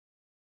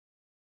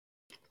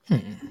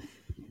Hmm.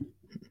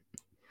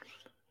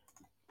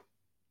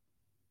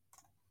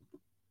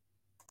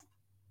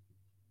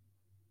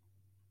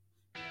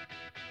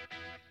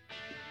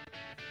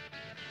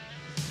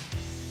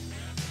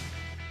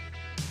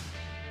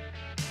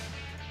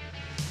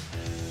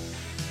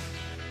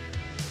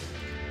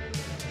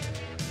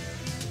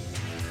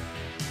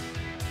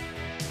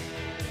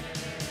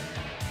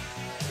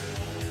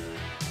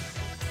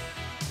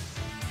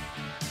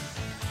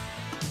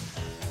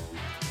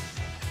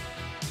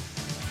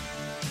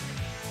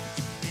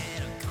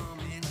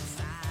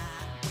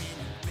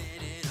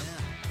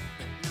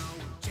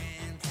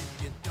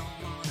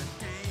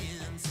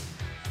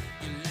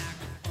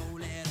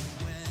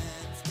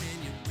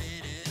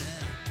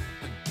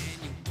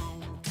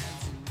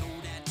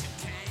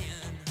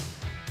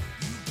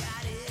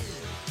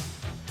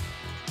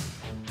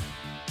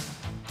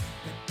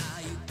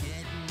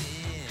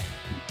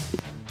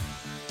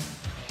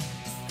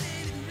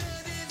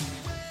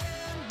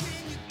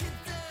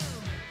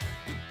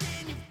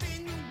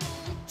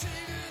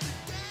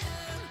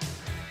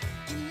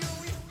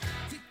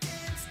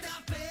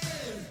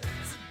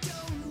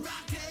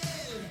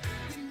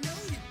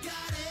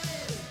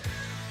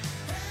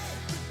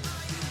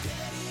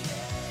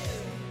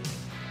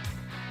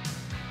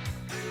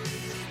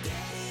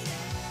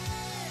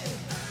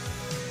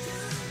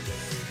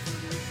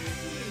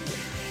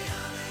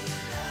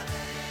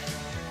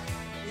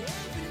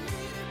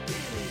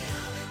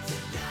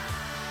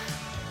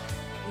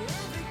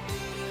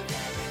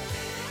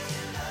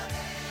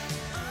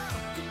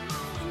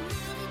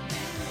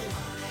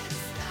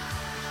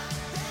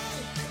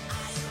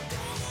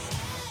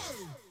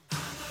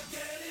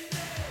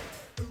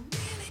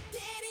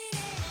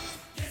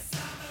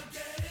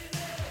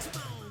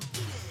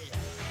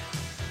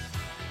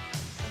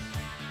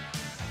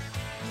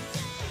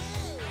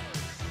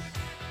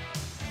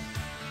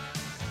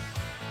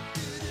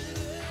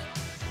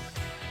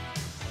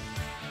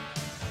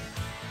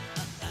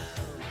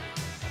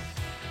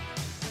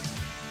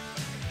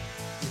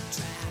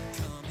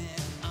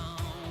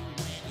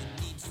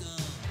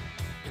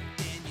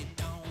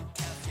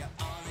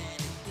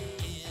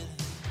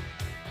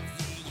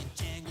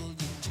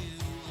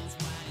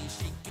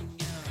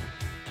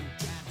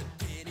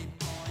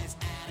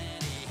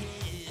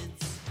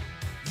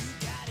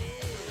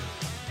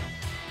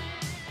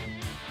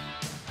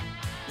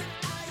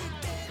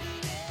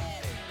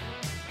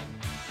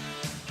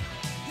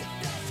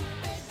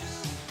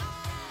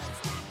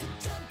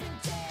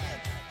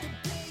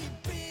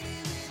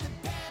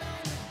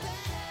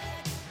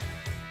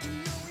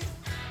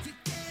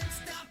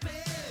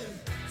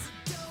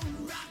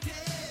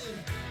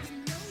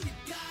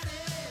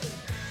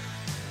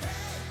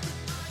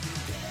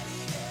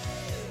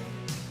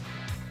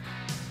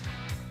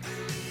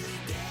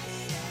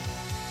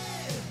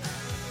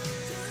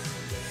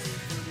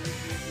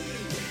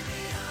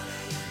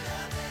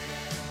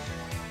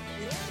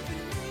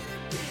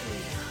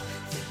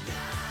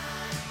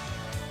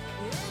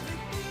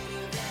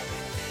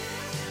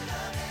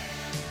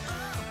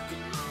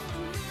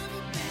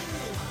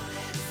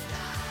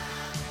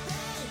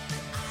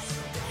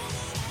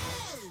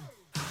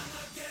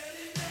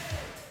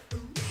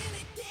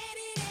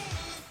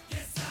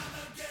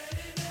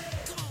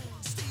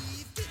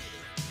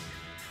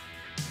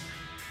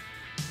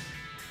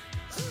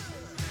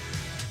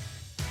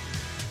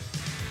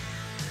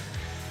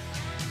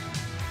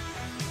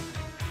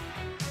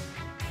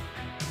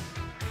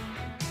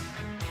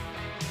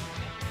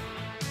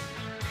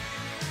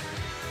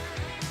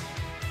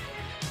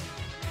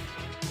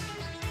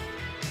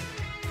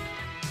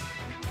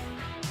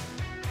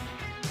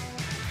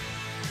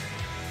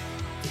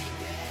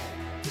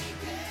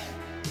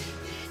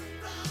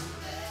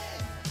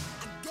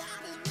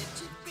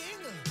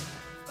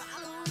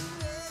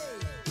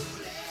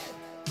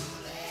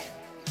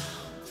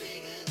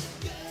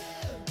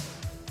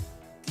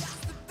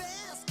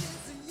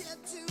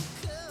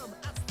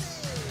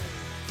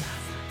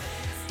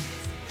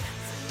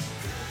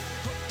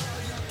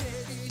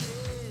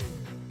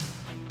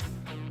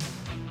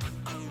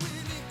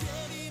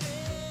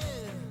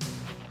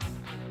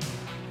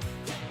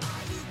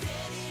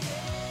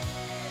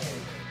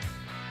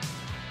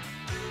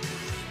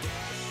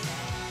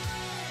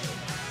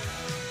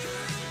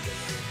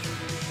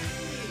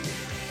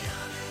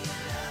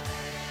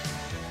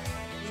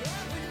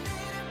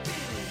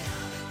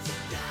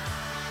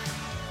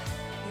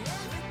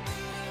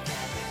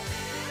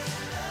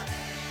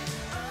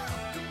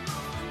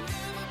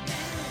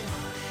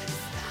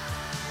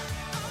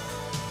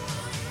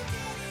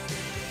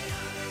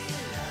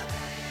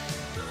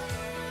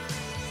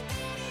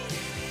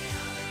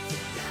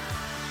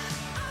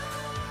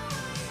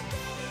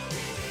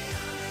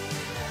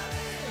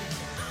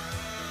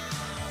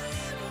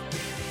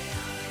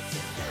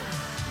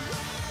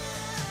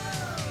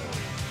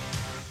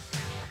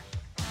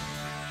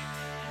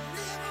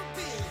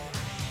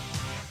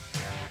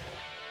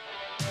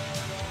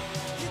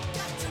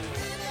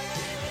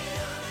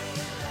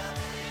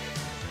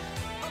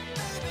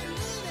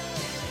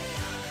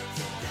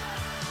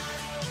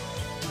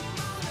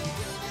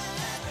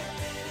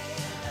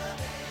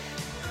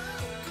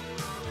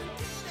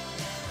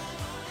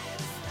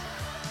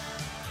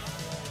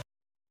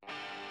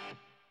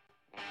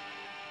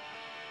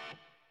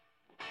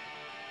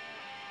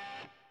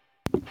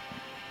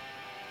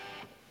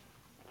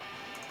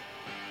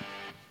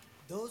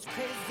 Those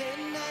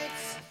crazy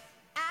nights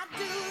I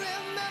do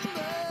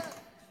remember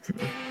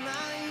in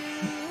my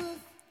youth.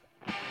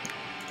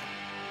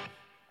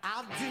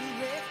 I do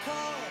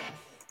recall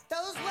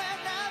those were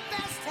the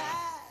best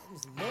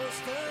times.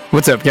 Most of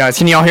What's up, guys?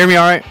 Can y'all hear me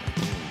all right? in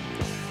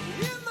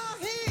my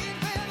head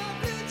where the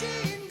blue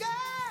jean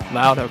girl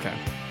Loud? Okay.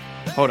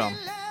 Hold on.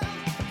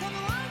 come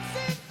once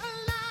in a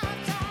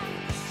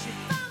lifetime. She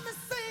found me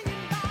singing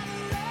by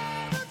the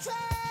railroad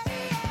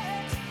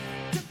tracks.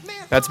 Took me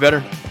That's home.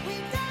 better? We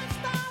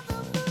danced by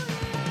the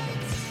moonlight.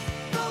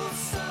 Those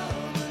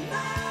summer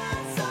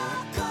nights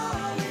are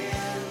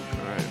calling.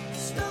 All right.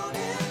 Stoned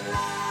in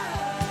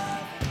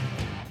love.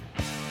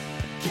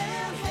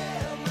 Can't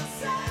help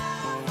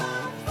myself,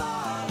 I'm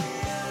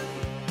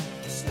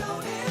falling.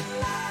 Stoned in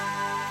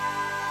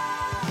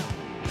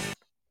love.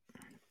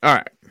 All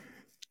right.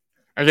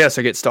 I guess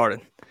I'll get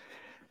started.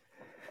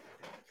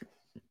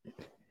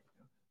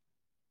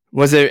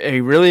 Was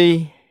it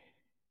really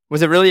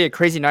a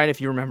crazy night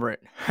if you remember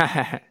it?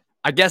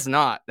 I guess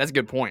not. That's a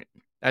good point.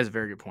 That is a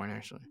very good point,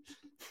 actually.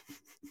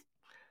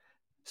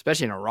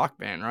 Especially in a rock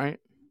band, right?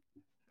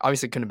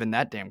 Obviously, it couldn't have been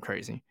that damn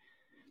crazy.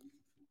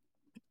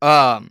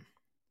 Well,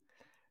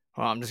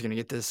 I'm just gonna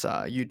get this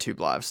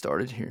YouTube live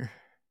started here.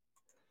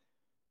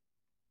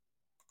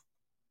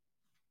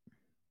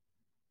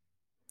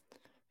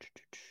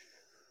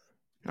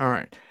 All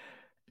right.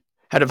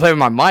 Had to play with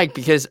my mic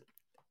because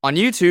on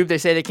YouTube they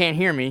say they can't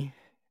hear me,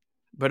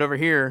 but over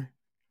here,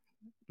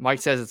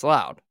 Mike says it's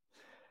loud.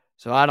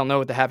 So I don't know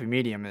what the happy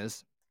medium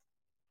is,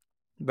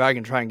 but I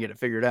can try and get it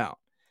figured out.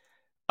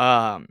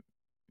 On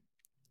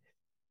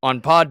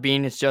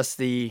Podbean, it's just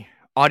the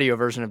audio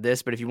version of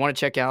this, but if you want to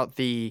check out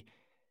the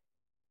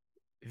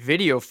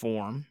video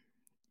form,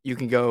 you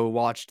can go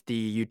watch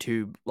the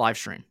YouTube live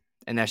stream,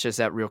 and that's just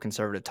that Real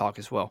Conservative Talk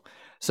as well.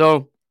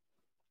 So,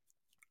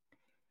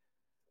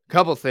 a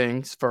couple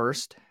things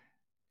first.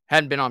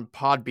 Hadn't been on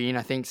Podbean,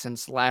 I think,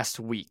 since last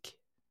week.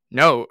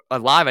 No,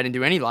 live. I didn't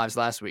do any lives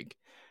last week.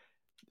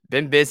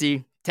 Been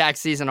busy.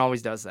 Tax season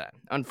always does that,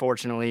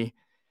 unfortunately.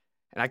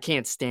 And I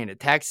can't stand it.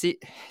 Tax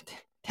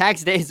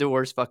day is the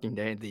worst fucking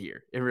day of the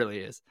year. It really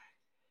is.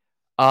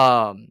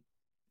 Now,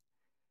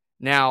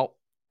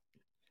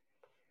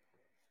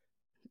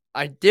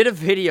 I did a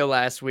video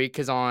last week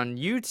because on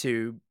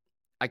YouTube,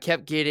 I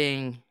kept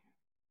getting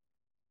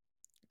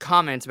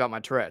comments about my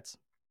Tourette's,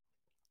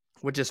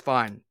 which is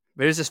fine.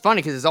 But it's just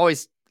funny because it's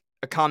always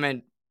a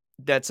comment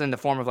that's in the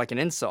form of like an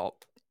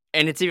insult.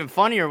 And it's even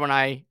funnier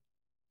when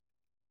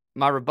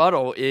my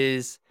rebuttal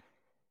is,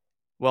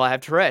 well, I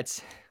have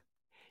Tourette's.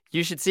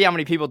 You should see how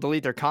many people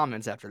delete their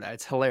comments after that.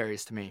 It's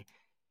hilarious to me.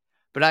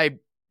 But I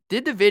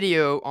did the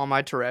video on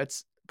my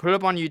Tourette's, put it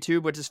up on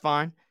YouTube, which is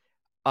fine.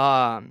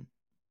 And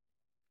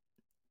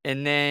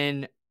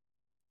then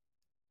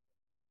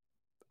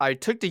I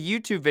took the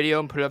YouTube video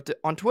and put it up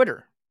on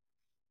Twitter.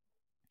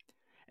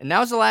 And that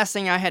was the last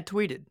thing I had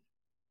tweeted.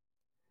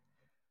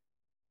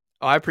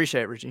 Oh, I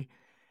appreciate it, Richie.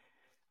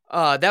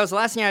 That was the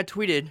last thing I had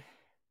tweeted.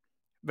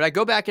 But I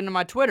go back into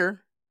my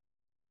Twitter,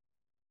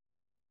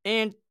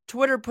 and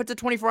Twitter puts a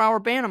 24-hour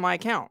ban on my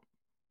account.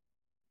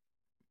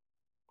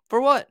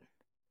 For what?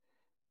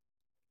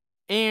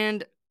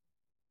 And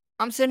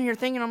I'm sitting here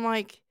thinking, I'm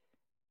like,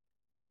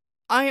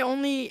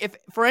 if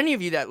for any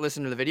of you that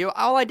listen to the video,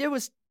 all I did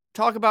was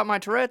talk about my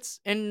Tourette's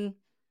and,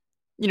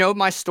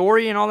 my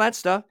story and all that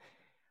stuff.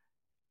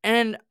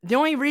 And the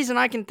only reason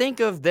I can think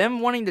of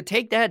them wanting to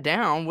take that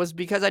down was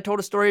because I told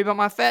a story about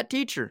my fat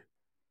teacher.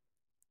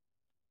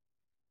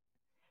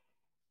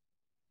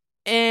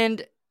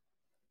 And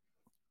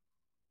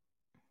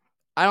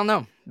I don't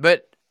know,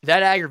 but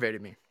that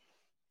aggravated me.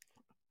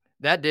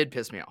 That did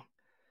piss me off.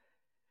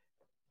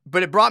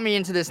 But it brought me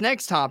into this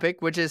next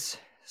topic, which is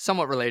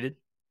somewhat related.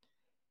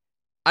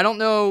 I don't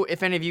know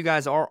if any of you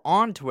guys are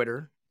on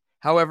Twitter.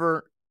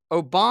 However,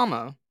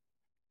 Obama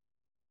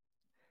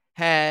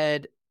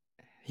had...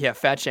 Yeah,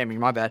 fat shaming,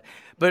 my bad.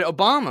 But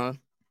Obama,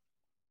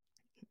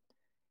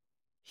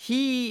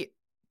 he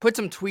put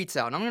some tweets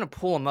out, and I'm going to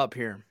pull them up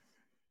here.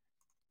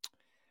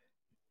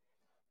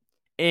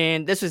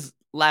 And this is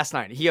last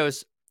night. He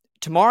goes,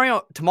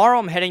 tomorrow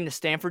I'm heading to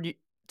Stanford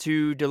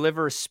to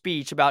deliver a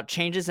speech about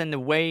changes in the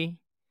way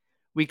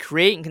we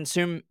create and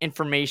consume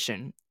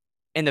information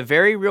and the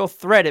very real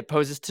threat it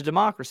poses to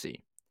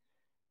democracy.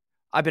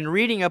 I've been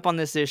reading up on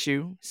this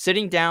issue,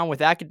 sitting down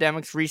with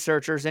academics,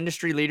 researchers,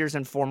 industry leaders,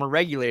 and former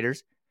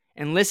regulators,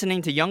 and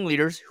listening to young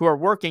leaders who are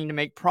working to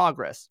make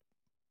progress.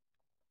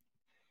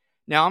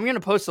 Now, I'm going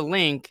to post a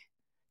link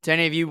to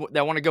any of you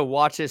that want to go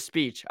watch his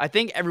speech. I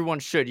think everyone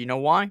should. You know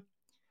why?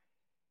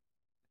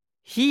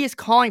 He is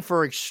calling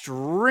for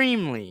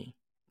extremely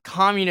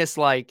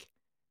communist-like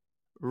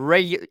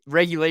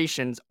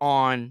regulations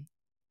on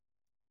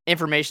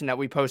information that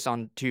we post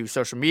onto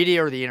social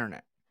media or the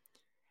internet.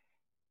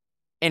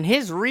 And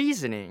his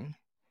reasoning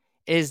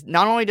is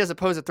not only does it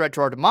pose a threat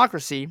to our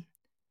democracy,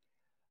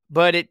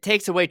 but it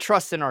takes away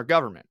trust in our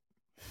government.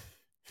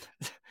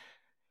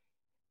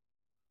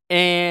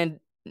 And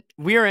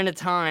we are in a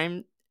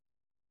time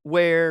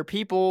where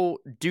people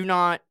do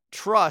not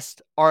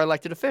trust our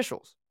elected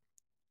officials?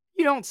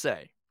 You don't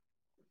say.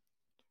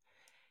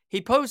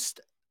 He posts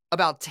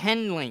about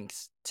 10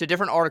 links to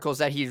different articles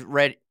that he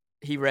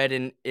read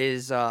and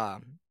is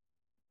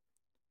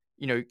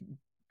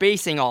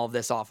basing all of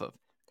this off of.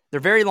 They're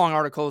very long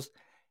articles,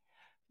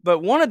 but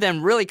one of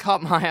them really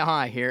caught my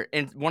eye here.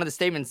 And one of the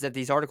statements that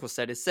these articles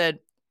said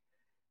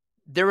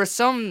there was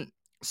some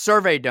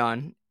survey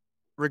done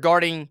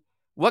regarding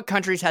what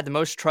countries had the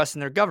most trust in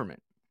their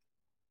government.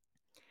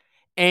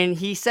 And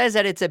he says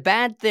that it's a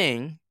bad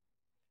thing,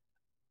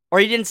 or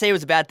he didn't say it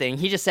was a bad thing.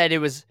 He just said it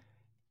was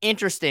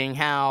interesting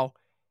how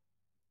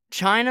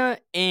China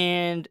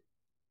and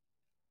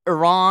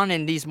Iran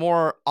and these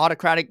more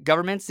autocratic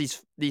governments,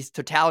 these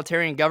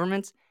totalitarian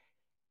governments,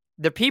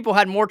 the people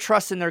had more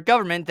trust in their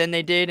government than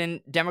they did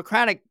in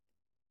democratic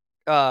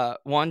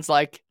ones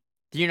like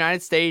the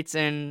United States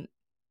and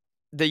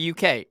the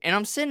UK. And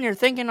I'm sitting there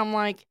thinking, I'm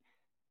like,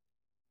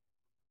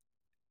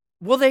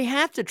 well, they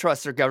have to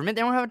trust their government.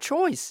 They don't have a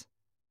choice.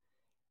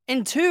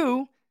 And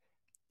two,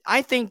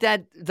 I think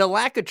that the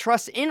lack of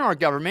trust in our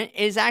government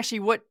is actually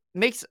what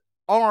makes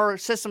our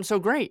system so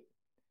great.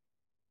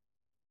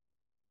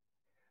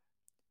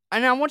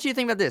 And I want you to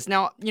think about this.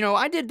 Now,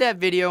 I did that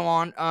video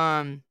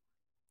on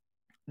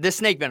the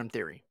snake venom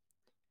theory.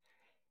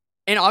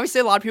 And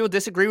obviously a lot of people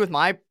disagree with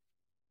my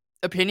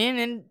opinion,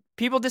 and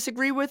people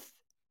disagree with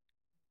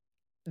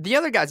the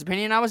other guy's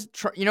opinion I was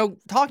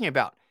talking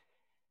about.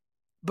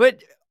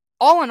 But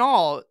all in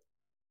all,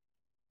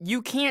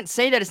 you can't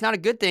say that it's not a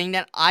good thing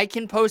that I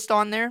can post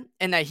on there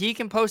and that he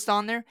can post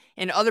on there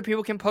and other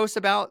people can post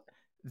about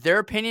their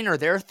opinion or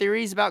their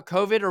theories about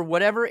COVID or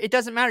whatever. It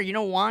doesn't matter. You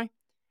know why?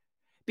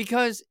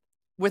 Because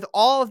with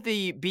all of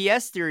the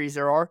BS theories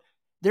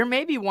there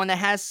may be one that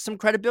has some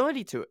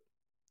credibility to it.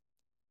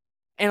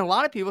 And a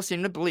lot of people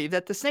seem to believe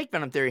that the snake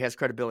venom theory has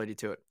credibility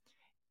to it.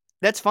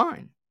 That's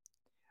fine.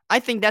 I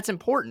think that's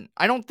important.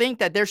 I don't think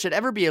that there should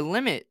ever be a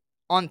limit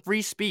on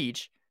free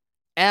speech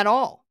at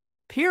all.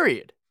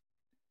 Period.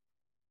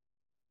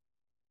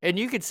 And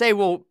you could say,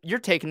 well, you're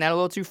taking that a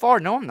little too far.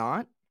 No, I'm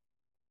not.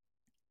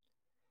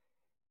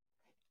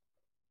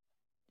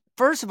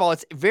 First of all,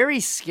 it's very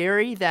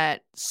scary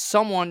that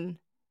someone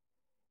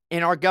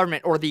in our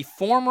government or the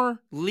former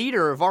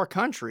leader of our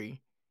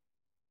country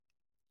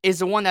is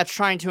the one that's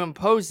trying to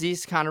impose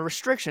these kind of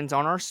restrictions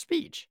on our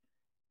speech.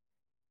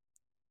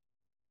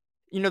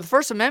 The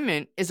First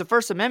Amendment is the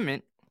First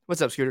Amendment.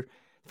 What's up, Scooter?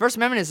 The First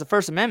Amendment is the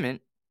First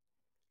Amendment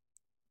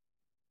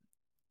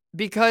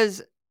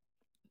because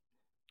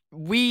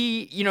I'm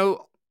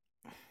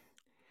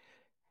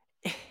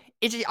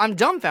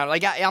dumbfounded.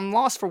 Like I'm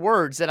lost for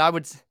words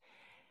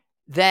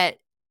that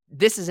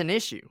this is an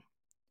issue.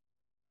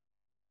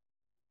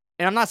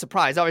 And I'm not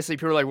surprised. Obviously,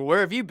 people are like, well,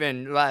 where have you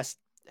been the last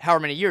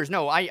however many years?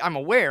 No, I'm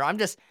aware. I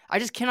just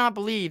cannot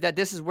believe that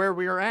this is where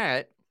we are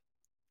at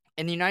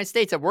in the United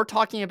States, that we're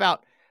talking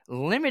about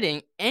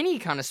limiting any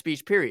kind of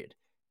speech, period.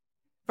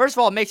 First of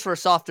all, it makes for a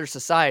softer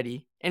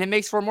society, and it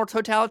makes for a more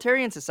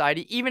totalitarian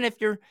society, even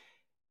if you're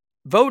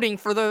voting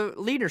for the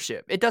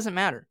leadership. It doesn't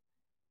matter.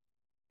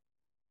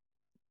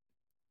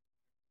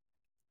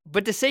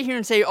 But to sit here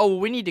and say, oh,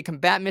 we need to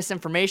combat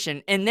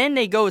misinformation, and then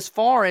they go as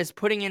far as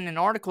putting in an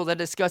article that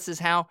discusses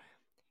how,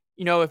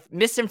 if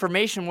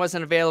misinformation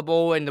wasn't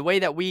available and the way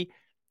that we,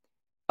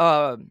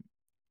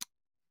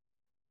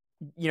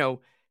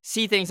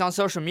 see things on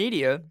social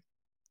media,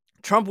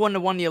 Trump wouldn't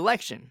have won the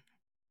election.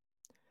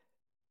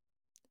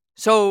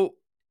 So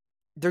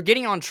they're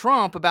getting on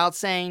Trump about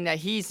saying that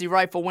he's the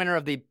rightful winner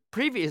of the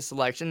previous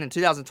election in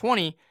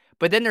 2020,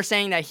 but then they're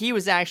saying that he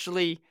was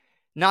actually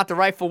not the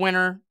rightful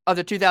winner of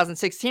the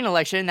 2016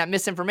 election, and that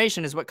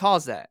misinformation is what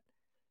caused that.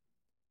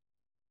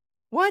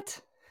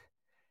 What?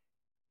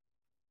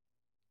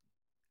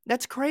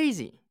 That's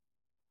crazy.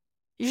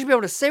 You should be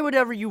able to say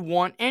whatever you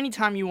want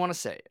anytime you want to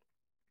say it.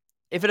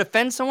 If it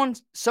offends someone,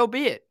 so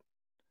be it.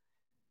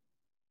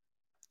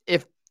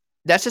 If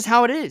that's just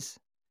how it is.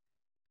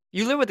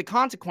 You live with the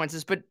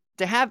consequences, but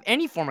to have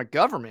any form of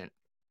government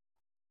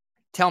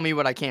tell me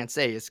what I can't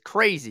say is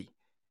crazy.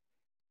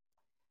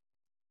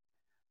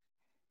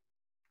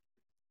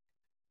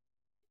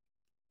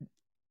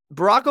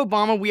 Barack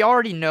Obama, we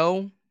already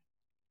know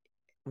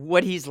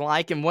what he's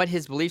like and what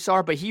his beliefs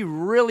are, but he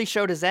really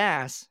showed his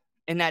ass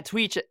in that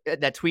tweet,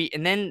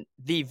 and then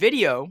the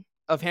video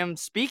of him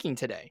speaking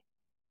today.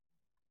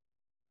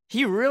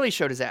 He really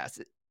showed his ass.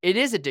 It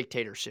is a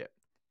dictatorship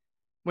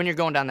when you're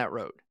going down that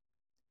road.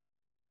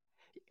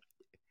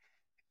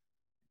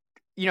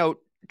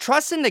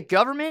 Trust in the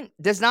government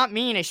does not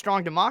mean a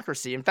strong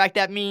democracy. In fact,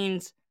 that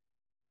means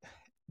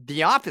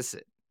the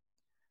opposite.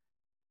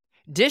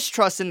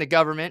 Distrust in the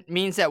government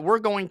means that we're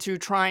going to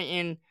try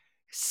and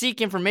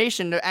seek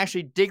information to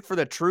actually dig for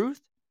the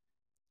truth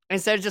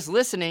instead of just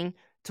listening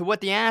to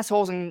what the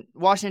assholes in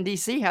Washington,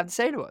 D.C. have to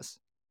say to us.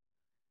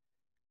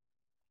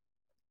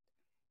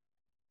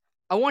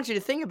 I want you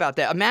to think about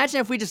that.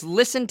 Imagine if we just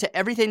listened to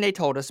everything they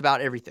told us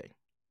about everything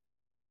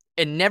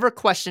and never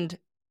questioned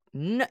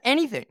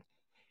anything.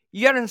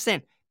 You got to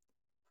understand,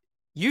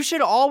 you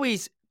should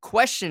always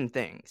question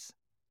things.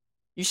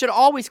 You should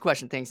always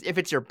question things. If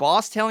it's your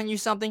boss telling you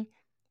something,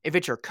 if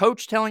it's your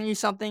coach telling you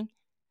something,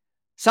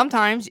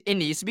 sometimes it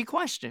needs to be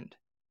questioned.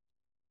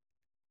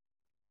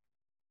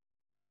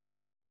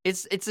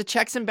 It's a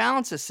checks and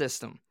balances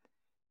system.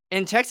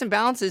 And checks and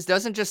balances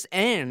doesn't just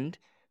end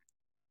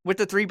with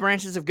the three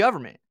branches of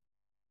government.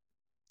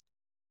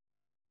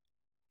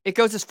 It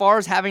goes as far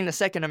as having the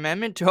Second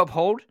Amendment to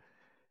uphold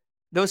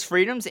those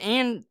freedoms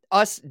and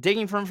us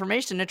digging for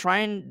information to try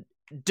and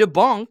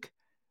debunk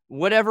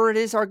whatever it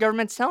is our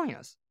government's telling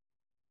us.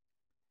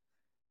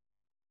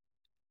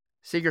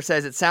 Seeger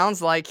says it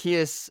sounds like he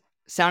is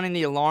sounding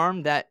the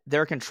alarm that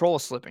their control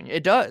is slipping.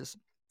 It does.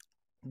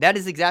 That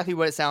is exactly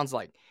what it sounds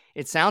like.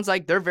 It sounds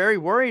like they're very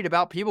worried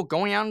about people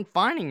going out and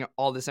finding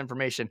all this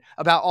information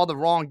about all the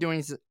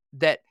wrongdoings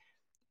that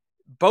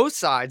both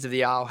sides of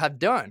the aisle have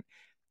done.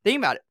 Think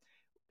about it.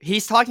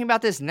 He's talking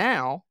about this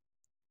now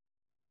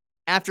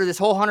after this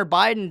whole Hunter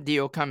Biden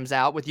deal comes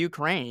out with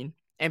Ukraine,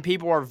 and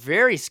people are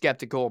very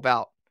skeptical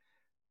about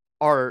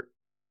our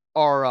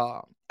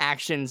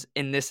actions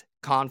in this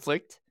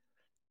conflict.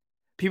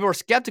 People are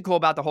skeptical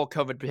about the whole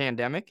COVID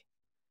pandemic.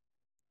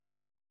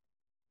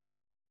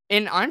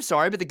 And I'm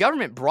sorry, but the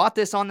government brought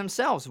this on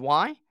themselves.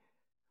 Why?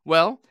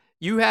 Well,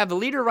 you have a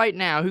leader right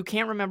now who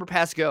can't remember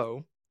past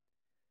go,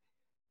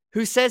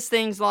 who says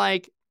things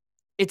like,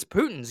 it's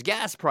Putin's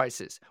gas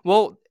prices.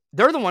 Well,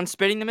 they're the ones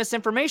spitting the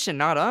misinformation,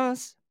 not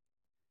us.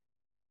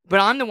 But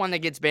I'm the one that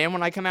gets banned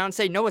when I come out and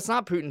say, no, it's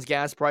not Putin's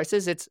gas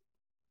prices. It's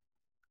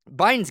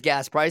Biden's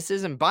gas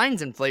prices and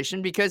Biden's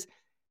inflation, because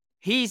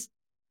he's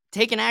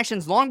taken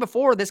actions long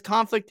before this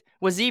conflict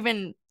was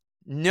even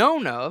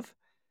known of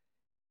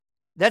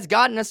that's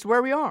gotten us to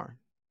where we are.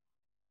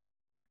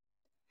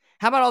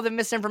 How about all the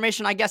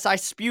misinformation I guess I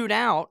spewed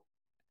out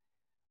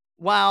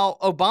while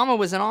Obama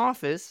was in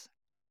office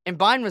and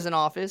Biden was in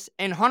office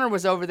and Hunter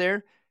was over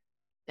there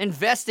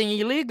investing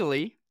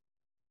illegally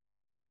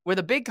with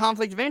a big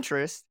conflict of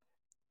interest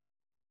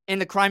in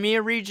the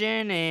Crimea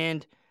region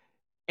and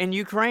in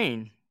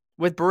Ukraine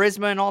with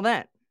Burisma and all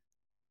that.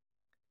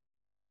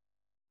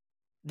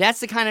 That's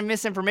the kind of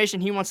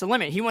misinformation he wants to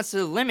limit. He wants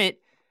to limit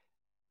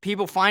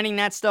people finding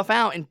that stuff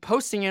out and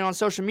posting it on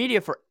social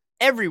media for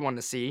everyone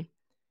to see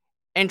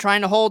and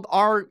trying to hold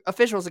our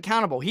officials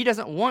accountable. He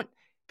doesn't want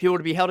people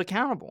to be held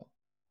accountable.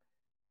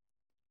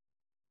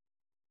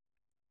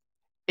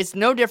 It's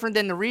no different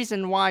than the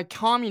reason why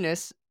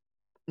communist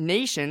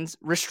nations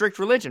restrict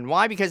religion.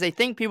 Why? Because they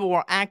think people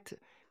will act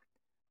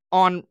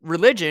on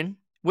religion,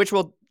 which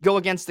will go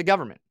against the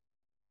government.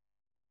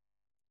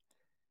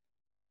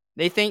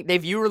 They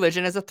view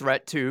religion as a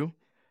threat to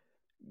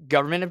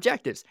government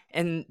objectives.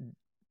 And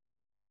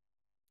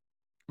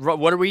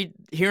what are we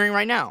hearing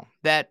right now?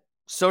 That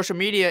social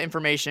media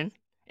information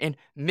and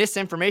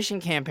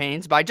misinformation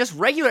campaigns by just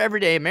regular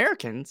everyday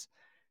Americans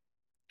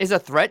is a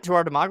threat to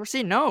our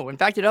democracy? No. In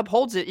fact, it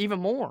upholds it even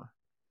more.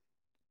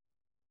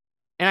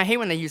 And I hate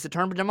when they use the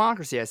term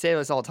democracy. I say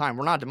this all the time.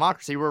 We're not a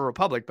democracy. We're a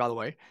republic, by the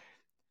way.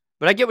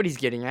 But I get what he's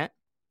getting at.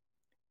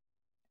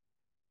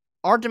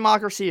 Our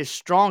democracy is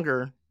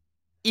stronger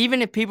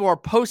even if people are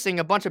posting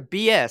a bunch of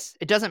BS.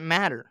 It doesn't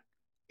matter.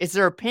 It's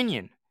their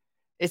opinion.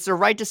 It's their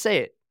right to say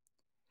it.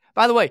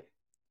 By the way,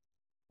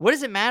 what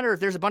does it matter if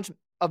there's a bunch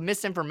of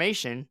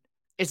misinformation?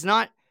 It's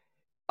not,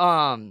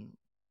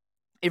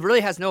 it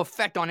really has no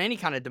effect on any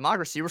kind of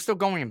democracy. We're still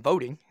going and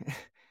voting.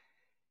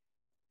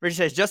 Richard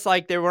says, just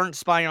like they weren't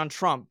spying on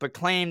Trump, but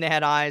claimed they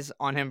had eyes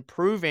on him,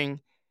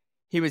 proving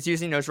he was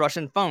using those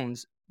Russian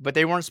phones, but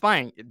they weren't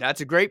spying.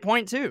 That's a great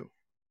point, too.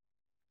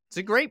 It's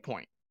a great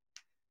point.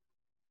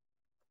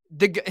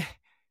 The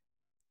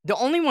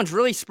only ones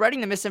really spreading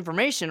the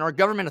misinformation are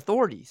government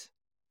authorities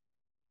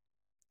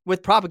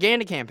with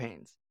propaganda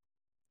campaigns.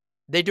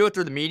 They do it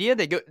through the media.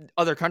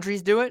 Other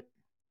countries do it.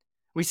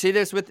 We see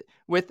this with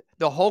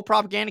the whole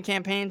propaganda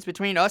campaigns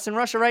between us and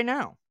Russia right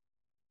now.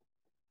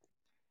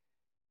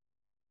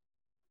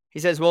 He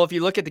says, well, if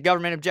you look at the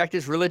government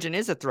objectives, religion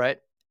is a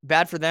threat.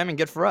 Bad for them and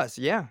good for us.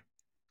 Yeah.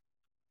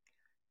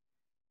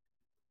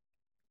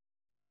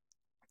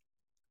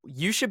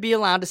 You should be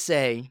allowed to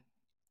say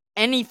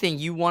anything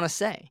you want to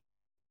say.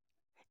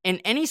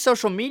 And any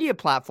social media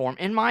platform,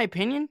 in my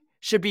opinion,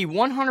 should be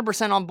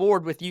 100% on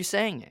board with you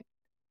saying it.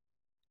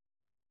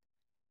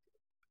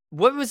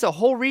 What was the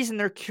whole reason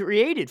they're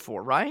created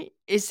for, right?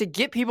 Is to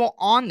get people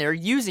on there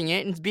using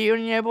it and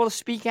being able to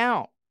speak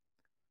out.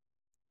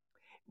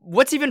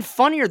 What's even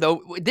funnier,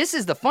 though, this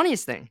is the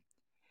funniest thing,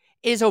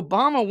 is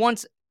Obama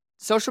wants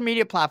social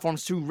media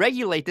platforms to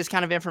regulate this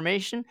kind of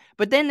information,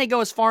 but then they go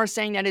as far as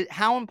saying that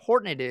how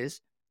important it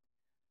is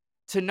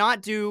to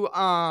not do,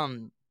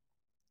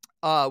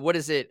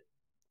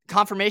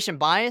 confirmation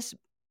bias,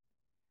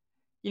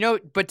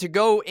 but to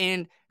go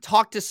and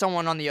talk to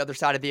someone on the other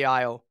side of the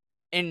aisle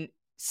and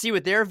see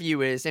what their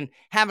view is and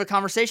have a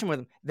conversation with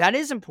them. That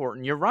is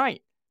important. You're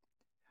right.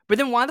 But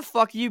then why the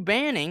fuck are you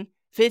banning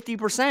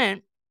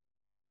 50%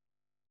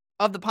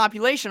 of the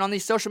population on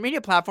these social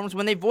media platforms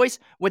when they voice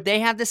what they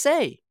have to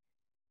say?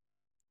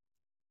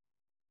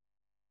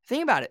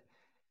 Think about it.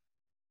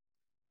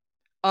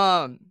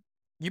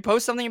 You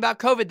post something about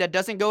COVID that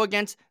doesn't go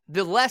against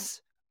the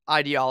less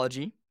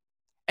ideology,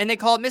 and they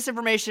call it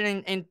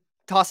misinformation and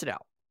toss it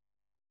out.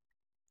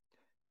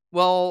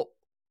 Well,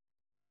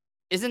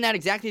 isn't that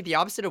exactly the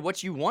opposite of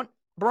what you want,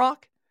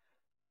 Brock?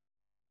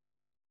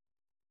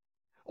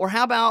 Or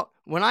how about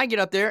when I get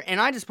up there and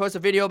I just post a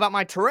video about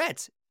my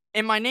Tourette's,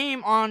 and my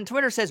name on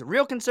Twitter says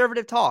Real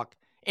Conservative Talk,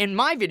 and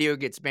my video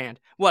gets banned?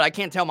 What, I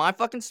can't tell my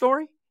fucking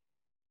story?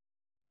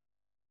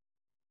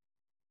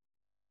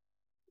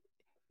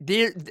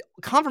 The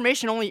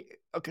confirmation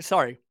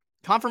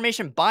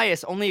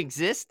bias only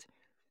exists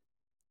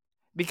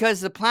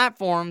because the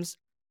platforms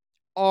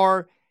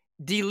are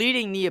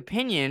deleting the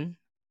opinion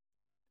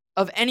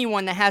of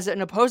anyone that has an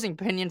opposing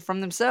opinion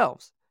from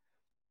themselves.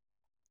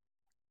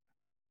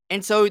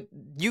 And so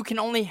you can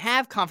only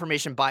have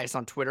confirmation bias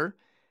on Twitter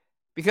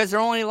because they're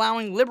only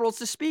allowing liberals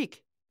to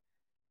speak.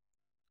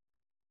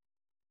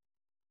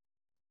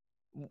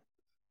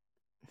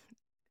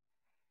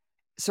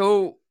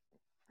 So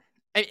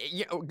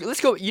let's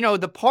go,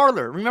 the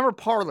Parler. Remember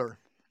Parler,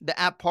 the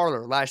app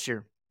Parler last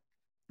year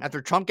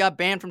after Trump got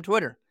banned from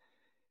Twitter?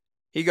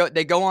 They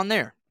go on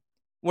there.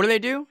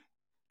 What do?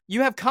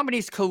 You have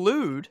companies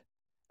collude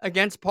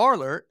against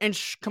Parler and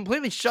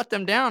completely shut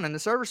them down in the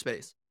server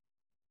space.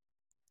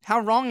 How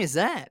wrong is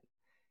that?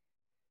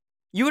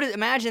 You would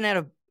imagine that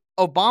if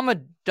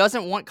Obama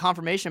doesn't want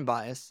confirmation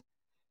bias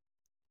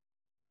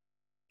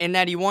and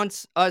that he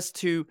wants us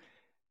to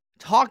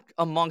talk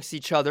amongst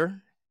each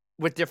other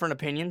with different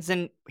opinions,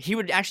 then he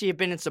would actually have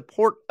been in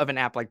support of an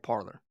app like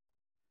Parler.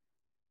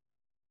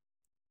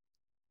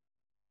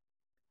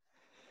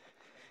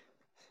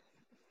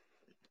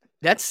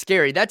 That's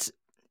scary. That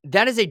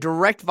is a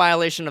direct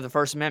violation of the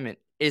First Amendment,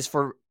 is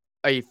for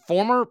a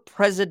former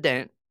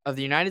president of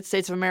the United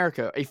States of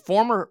America, a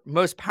former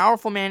most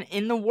powerful man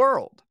in the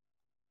world,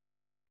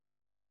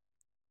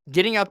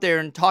 getting up there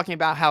and talking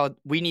about how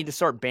we need to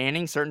start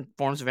banning certain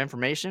forms of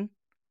information.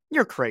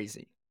 You're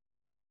crazy.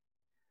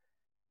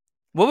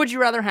 What would you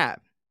rather have?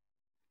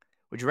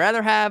 Would you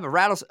rather have not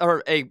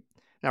rattlesnake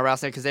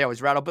because they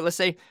always rattle, but let's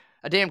say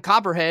a damn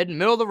copperhead in the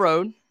middle of the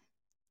road,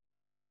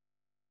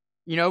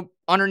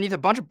 underneath a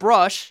bunch of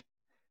brush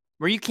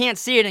where you can't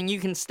see it and you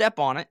can step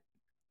on it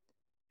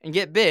and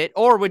get bit?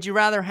 Or would you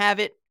rather have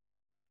it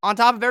on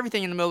top of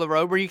everything in the middle of the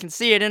road where you can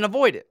see it and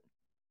avoid it?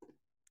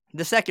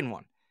 The second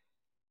one.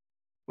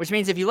 Which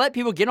means if you let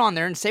people get on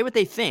there and say what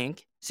they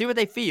think, see what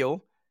they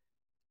feel,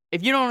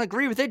 if you don't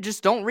agree with it,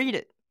 just don't read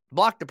it.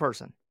 Block the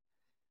person.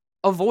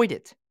 Avoid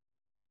it.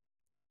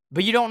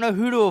 But you don't know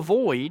who to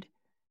avoid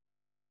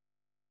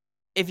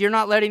if you're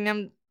not letting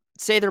them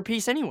say their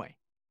piece anyway.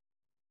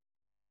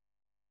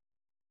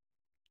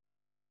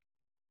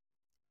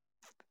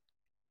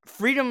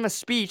 Freedom of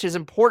speech is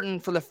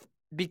important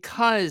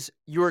because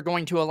you are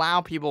going to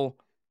allow people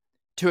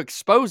to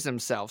expose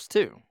themselves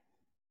too.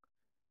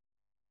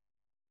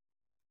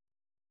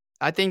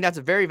 I think that's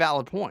a very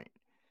valid point.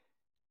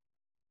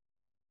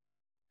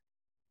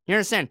 You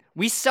understand?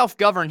 We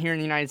self-govern here in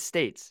the United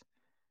States.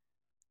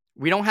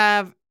 We don't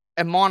have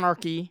a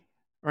monarchy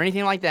or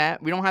anything like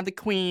that. We don't have the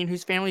queen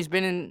whose family's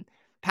been in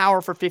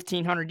power for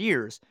 1,500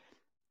 years.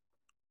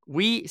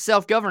 We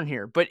self-govern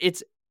here, but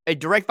it's a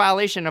direct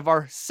violation of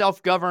our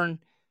self-govern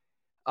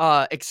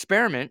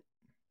experiment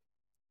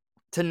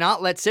to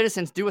not let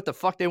citizens do what the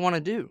fuck they want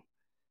to do.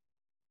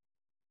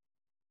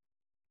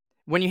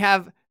 When you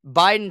have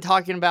Biden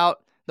talking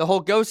about the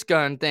whole ghost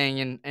gun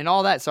thing and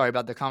all that, sorry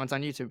about the comments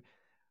on YouTube.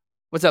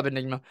 What's up,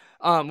 Enigma?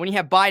 When you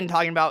have Biden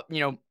talking about,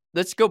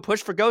 let's go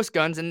push for ghost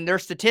guns, and their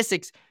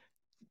statistics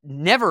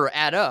never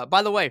add up.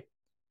 By the way,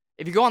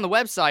 if you go on the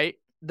website,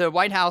 the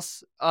White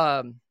House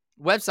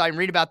website, and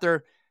read about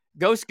their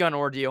ghost gun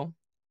ordeal,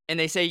 and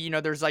they say,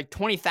 there's like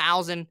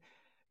 20,000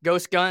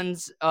 ghost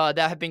guns that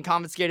have been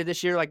confiscated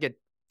this year, like a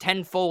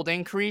 10-fold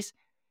increase,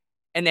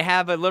 and they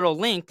have a little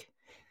link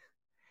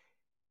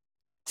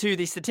to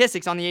the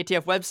statistics on the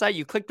ATF website.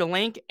 You click the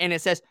link, and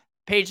it says,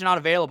 page not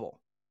available.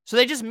 So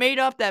they just made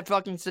up that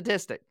fucking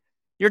statistic.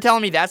 You're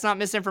telling me that's not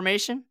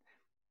misinformation?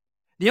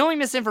 The only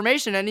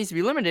misinformation that needs to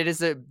be limited is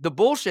the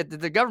bullshit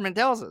that the government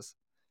tells us.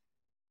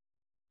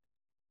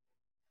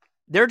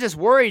 They're just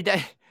worried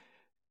that,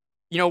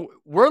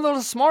 we're a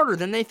little smarter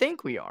than they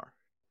think we are.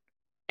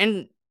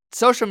 And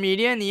social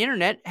media and the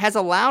internet has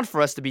allowed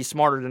for us to be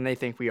smarter than they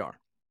think we are.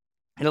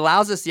 It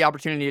allows us the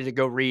opportunity to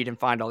go read and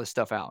find all this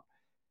stuff out.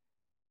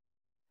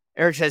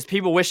 Eric says,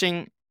 people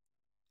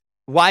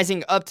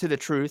wising up to the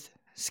truth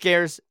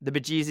scares the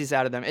bejesus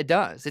out of them. It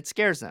does. It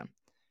scares them.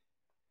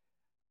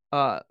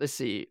 Let's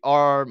see.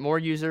 Are more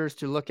users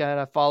to look at?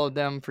 I followed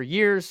them for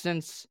years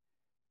since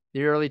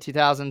the early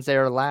 2000s. They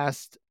are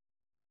last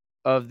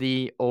of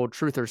the old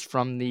truthers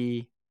from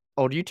the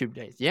old YouTube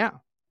days. Yeah.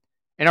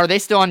 And are they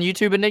still on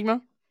YouTube,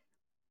 Enigma?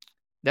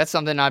 That's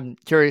something I'm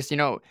curious.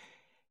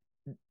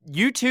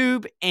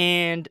 YouTube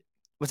and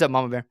what's up,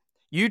 Mama Bear?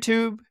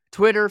 YouTube,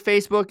 Twitter,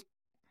 Facebook,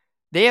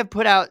 they have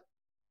put out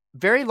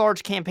very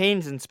large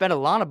campaigns and spent a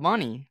lot of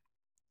money,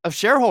 of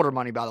shareholder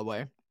money, by the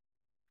way,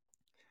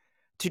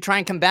 to try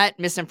and combat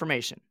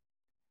misinformation.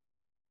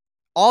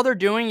 all they're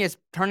doing is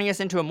turning us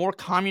into a more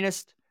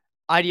communist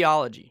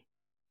ideology.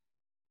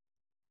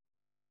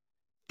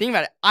 Think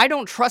about it. I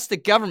don't trust the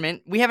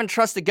government. We haven't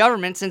trusted the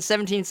government since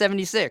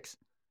 1776.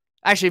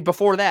 Actually,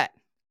 before that,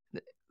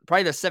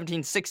 probably the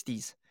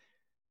 1760s.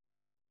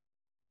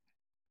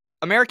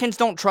 Americans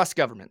don't trust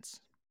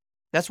governments.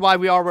 That's why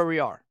we are where we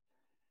are.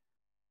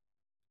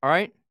 All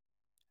right?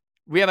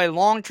 We have a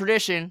long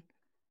tradition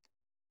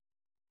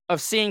of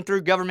seeing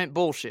through government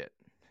bullshit.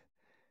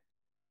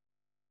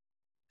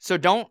 So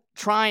don't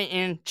try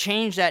and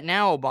change that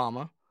now,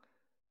 Obama.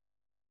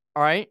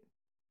 All right?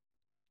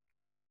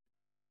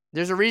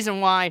 There's a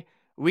reason why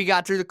we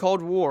got through the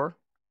Cold War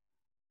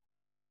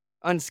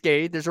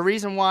unscathed. There's a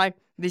reason why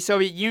the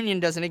Soviet Union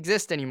doesn't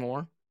exist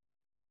anymore.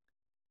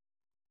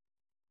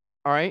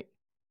 All right?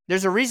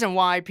 There's a reason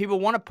why people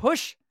want to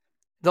push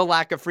the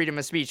lack of freedom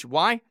of speech.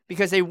 Why?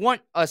 Because they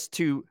want us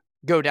to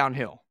go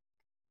downhill.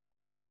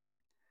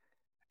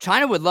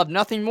 China would love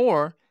nothing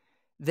more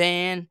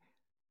than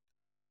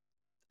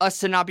us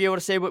to not be able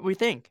to say what we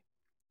think.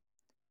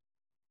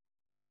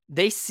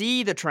 They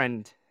see the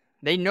trend.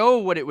 They know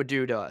what it would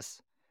do to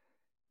us.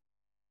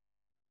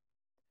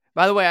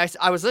 By the way,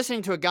 I was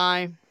listening to a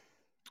guy,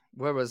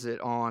 where was it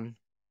on?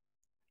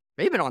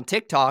 Maybe on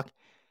TikTok.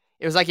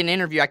 It was like an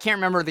interview. I can't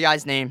remember the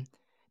guy's name.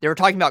 They were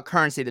talking about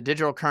currency, the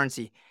digital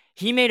currency.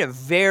 He made a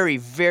very,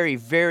 very,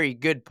 very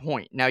good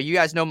point. Now, you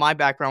guys know my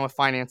background with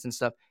finance and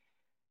stuff.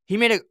 He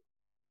made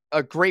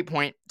a great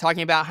point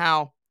talking about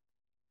how,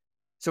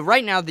 so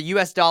right now the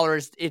US dollar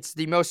it's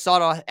the most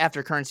sought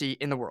after currency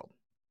in the world.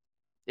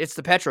 It's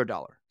the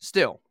petrodollar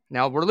still.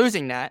 Now, we're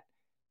losing that.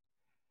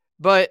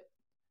 But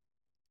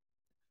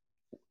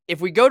if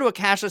we go to a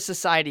cashless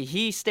society,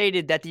 he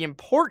stated that the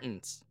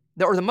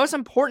most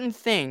important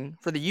thing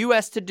for the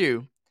US to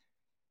do,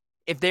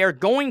 if they are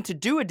going to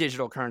do a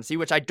digital currency,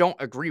 which I don't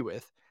agree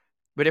with,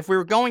 but if we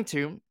were going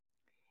to,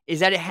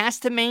 is that it has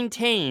to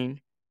maintain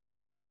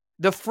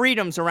the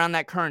freedoms around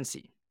that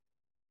currency,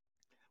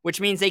 which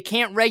means they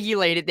can't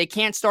regulate it. They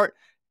can't start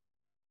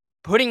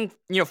putting,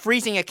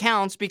 freezing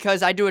accounts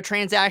because I do a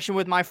transaction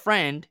with my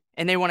friend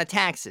and they want to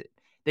tax it.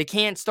 They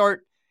can't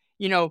start,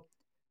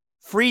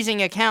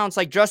 freezing accounts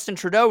like Justin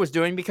Trudeau was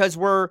doing because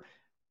we're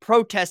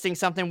protesting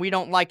something we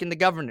don't like in the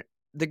government.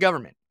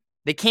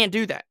 They can't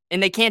do that.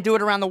 And they can't do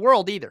it around the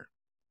world either.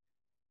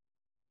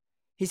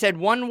 He said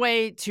one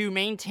way to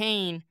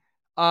maintain,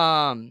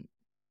 the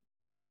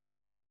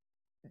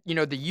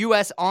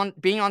U.S.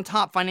 being on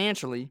top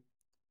financially,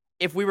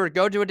 if we were to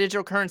go to a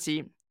digital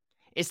currency,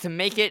 is to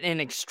make it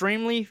an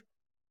extremely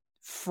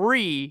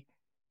free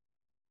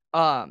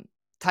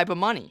type of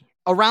money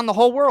around the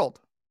whole world.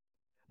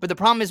 But the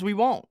problem is we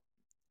won't.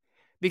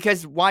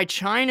 Because why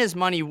China's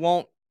money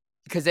won't,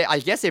 because I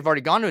guess they've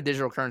already gone to a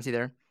digital currency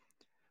there,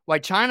 why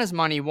China's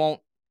money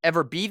won't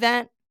ever be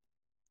that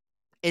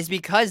is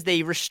because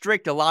they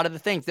restrict a lot of the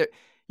things that,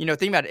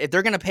 think about it. If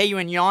they're going to pay you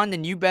in yuan,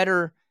 then you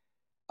better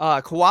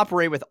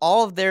cooperate with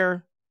all of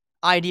their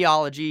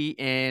ideology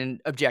and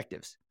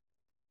objectives.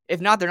 If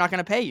not, they're not going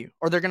to pay you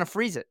or they're going to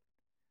freeze it.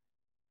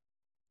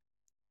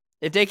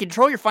 If they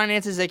control your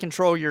finances, they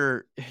control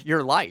your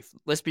life.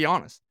 Let's be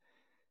honest.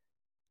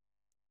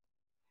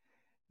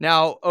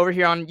 Now, over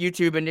here on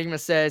YouTube, Enigma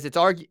says, it's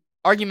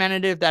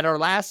argumentative that our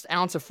last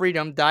ounce of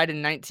freedom died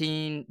in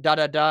 19...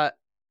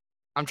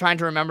 I'm trying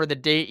to remember the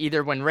date,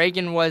 either when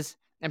Reagan was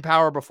in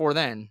power or before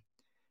then.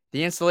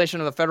 The installation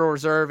of the Federal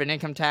Reserve and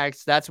income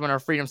tax, that's when our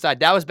freedom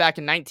died. That was back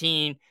in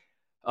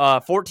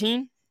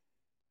 1914.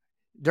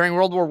 During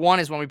World War I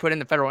is when we put in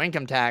the federal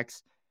income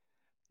tax.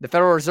 The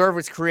Federal Reserve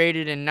was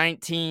created in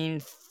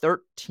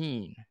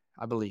 1913,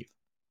 I believe.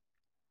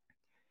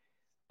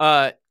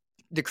 The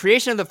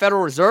creation of the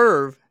Federal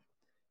Reserve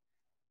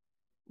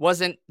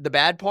wasn't the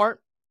bad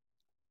part.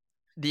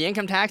 The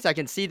income tax, I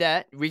can see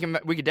that. We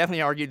could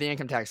definitely argue the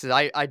income taxes.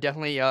 I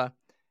definitely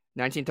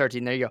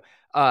 1913. There you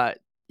go.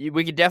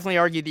 We could definitely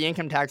argue the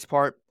income tax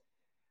part.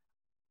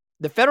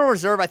 The Federal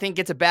Reserve, I think,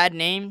 gets a bad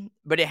name,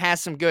 but it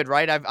has some good,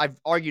 right? I've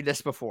argued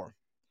this before.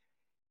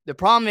 The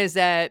problem is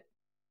that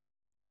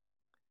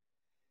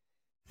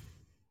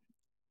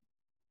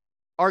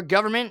our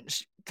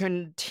government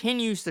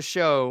continues to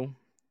show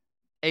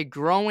a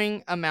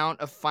growing amount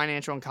of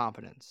financial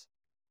incompetence.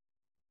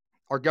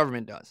 Our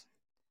government does.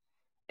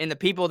 And the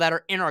people that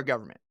are in our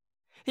government.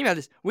 Think about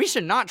this. We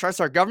should not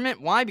trust our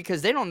government. Why?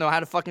 Because they don't know how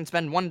to fucking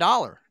spend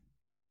 $1.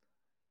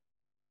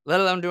 Let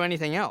alone do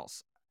anything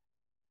else.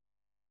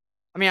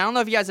 I mean, I don't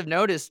know if you guys have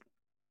noticed,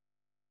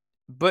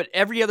 but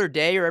every other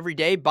day or every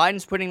day,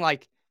 Biden's putting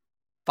like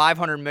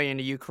 $500 million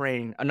to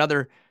Ukraine,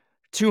 another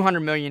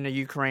 $200 million to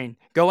Ukraine.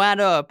 Go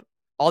add up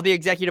all the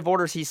executive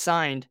orders he's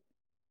signed,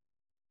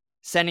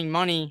 sending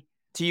money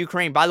to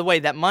Ukraine. By the way,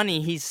 that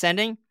money he's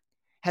sending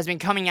has been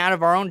coming out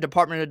of our own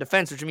Department of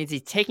Defense, which means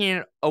he's taking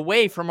it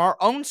away from our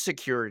own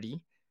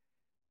security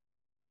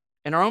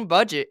and our own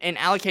budget and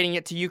allocating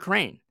it to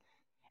Ukraine.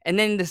 And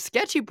then the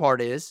sketchy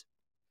part is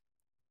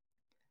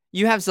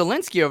you have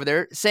Zelensky over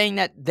there saying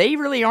that they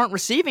really aren't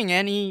receiving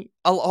a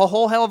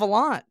whole hell of a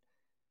lot.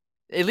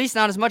 At least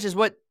not as much as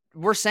what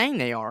we're saying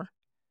they are.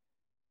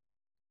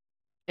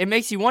 it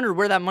makes you wonder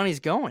where that money's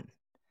going.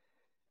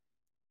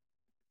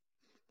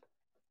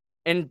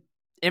 And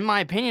in my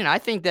opinion, I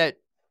think that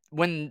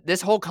when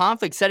this whole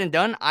conflict's said and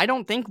done, I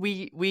don't think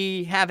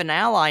we have an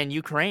ally in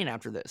Ukraine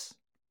after this.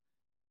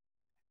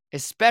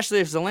 Especially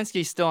if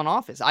Zelensky's still in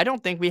office. I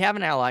don't think we have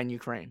an ally in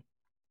Ukraine.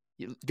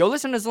 Go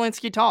listen to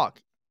Zelensky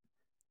talk.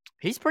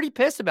 He's pretty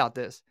pissed about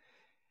this.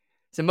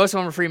 So most of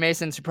them are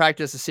Freemasons who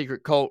practice the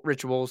secret cult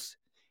rituals.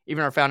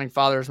 Even our founding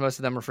fathers, most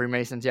of them are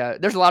Freemasons. Yeah,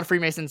 there's a lot of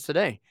Freemasons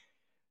today.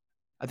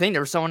 I think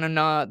there was someone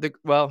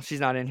in she's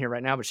not in here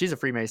right now, but she's a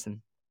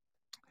Freemason.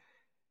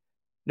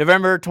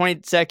 November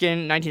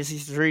 22nd,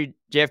 1963,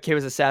 JFK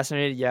was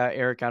assassinated. Yeah,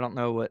 Eric, I don't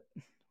know what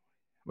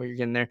you're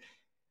getting there.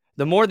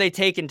 The more they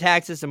take in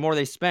taxes, the more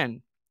they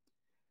spend.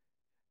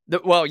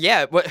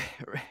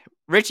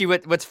 Richie,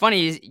 what's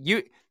funny is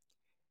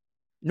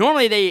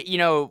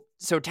normally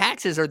so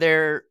taxes are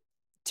there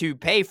to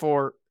pay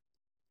for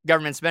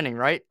government spending,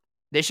 right?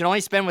 They should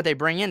only spend what they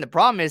bring in. The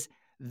problem is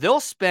they'll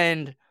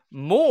spend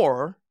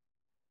more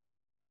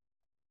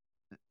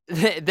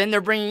than they're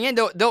bringing in.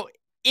 They'll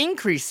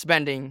increase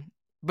spending,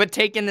 but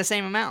take in the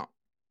same amount.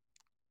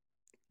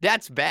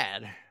 That's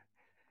bad.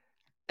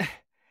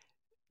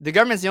 The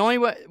government's the only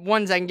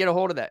ones that can get a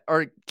hold of that,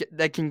 or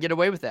that can get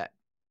away with that.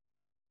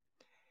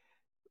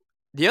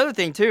 The other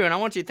thing, too, and I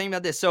want you to think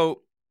about this.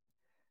 So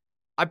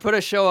I put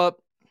a show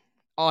up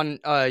on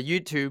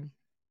YouTube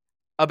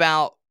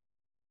about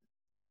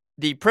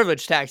the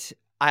privilege tax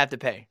I have to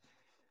pay.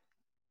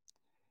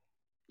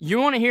 You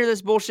want to hear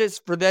this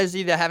bullshit for those of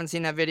you that haven't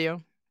seen that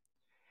video?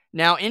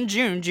 Now, in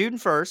June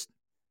 1st,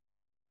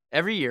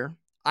 every year,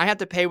 I have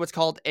to pay what's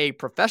called a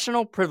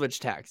professional privilege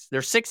tax.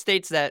 There's 6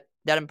 states that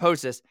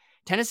impose this.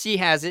 Tennessee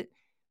has it,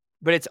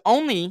 but it's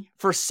only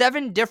for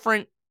 7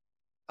 different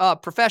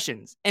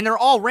professions, and they're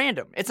all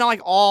random. It's not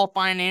like all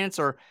finance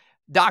or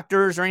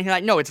doctors or anything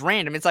like. No, it's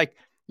random. It's like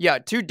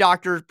 2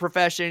 doctor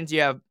professions.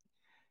 You have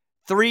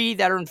 3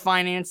 that are in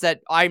finance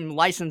that I'm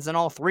licensed in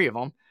all 3 of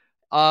them.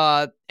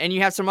 And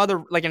you have some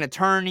other, like an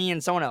attorney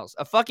and someone else.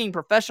 A fucking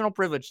professional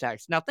privilege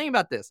tax. Now think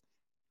about this.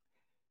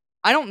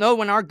 I don't know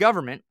when our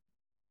government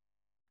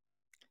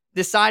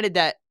decided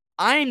that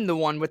I'm the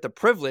one with the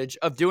privilege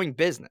of doing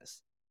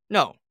business.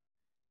 No.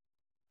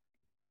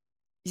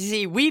 You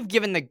see, we've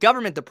given the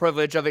government the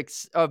privilege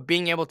of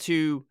being able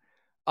to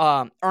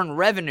earn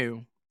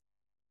revenue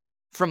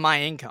from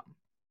my income.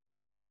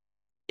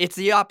 It's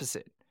the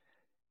opposite.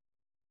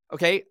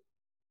 Okay?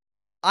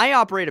 I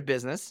operate a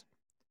business,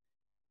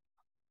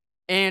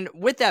 and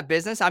with that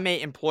business, I may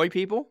employ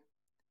people.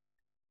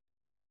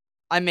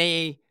 I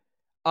may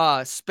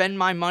spend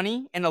my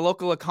money in the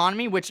local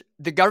economy, which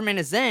the government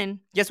is in.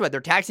 Guess what?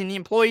 They're taxing the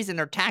employees, and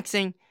they're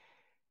taxing,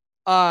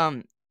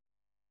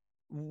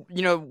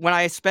 when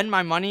I spend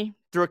my money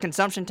through a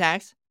consumption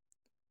tax.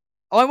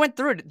 Oh, I went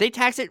through it. They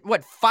tax it,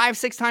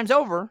 5-6 times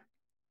over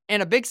in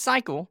a big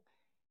cycle.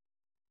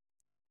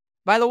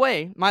 By the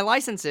way, my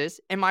licenses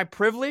and my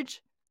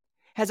privilege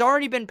has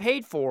already been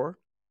paid for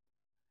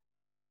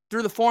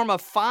through the form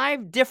of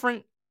 5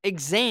 different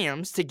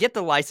exams to get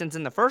the license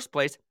in the first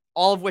place,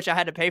 all of which I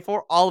had to pay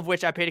for, all of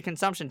which I paid a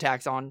consumption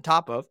tax on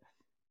top of,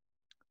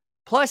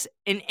 plus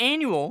an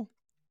annual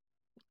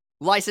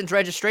license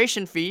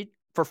registration fee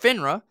for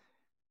FINRA,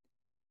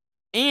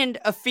 and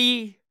a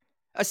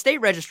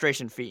state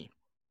registration fee.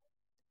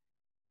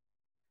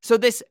 So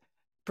this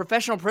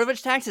professional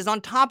privilege tax is on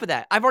top of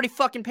that. I've already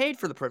fucking paid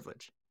for the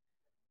privilege.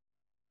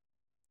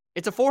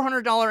 It's a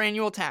 $400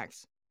 annual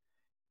tax.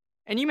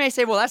 And you may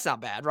say, well, that's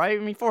not bad, right?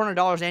 I mean,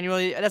 $400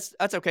 annually, that's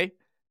okay.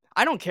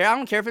 I don't care. I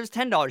don't care if it was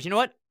 $10. You know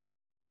what?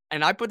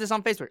 And I put this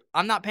on Facebook.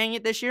 I'm not paying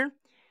it this year.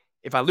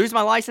 If I lose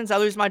my license, I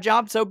lose my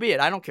job, so be it.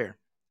 I don't care.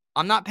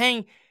 I'm not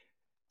paying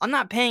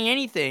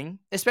anything,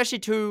 especially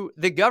to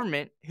the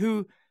government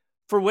who,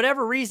 for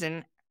whatever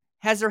reason,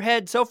 has their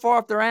head so far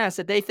off their ass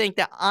that they think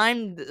that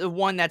I'm the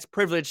one that's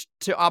privileged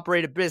to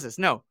operate a business.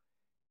 No.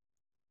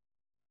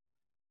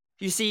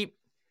 You see,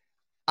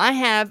 I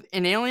have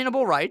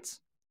inalienable rights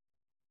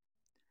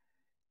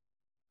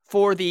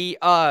for the,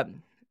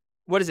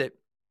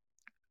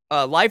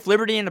 life,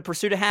 liberty, and the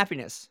pursuit of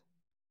happiness.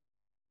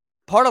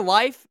 Part of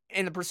life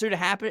and the pursuit of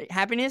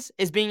happiness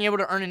is being able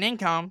to earn an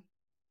income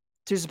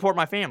to support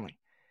my family.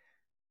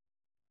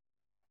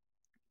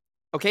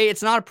 Okay,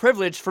 it's not a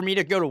privilege for me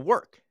to go to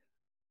work.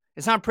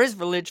 It's not a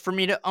privilege for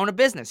me to own a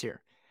business here.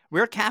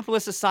 We're a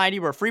capitalist society.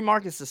 We're a free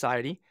market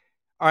society.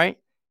 All right?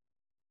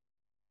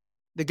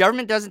 The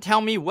government doesn't tell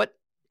me what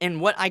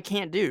I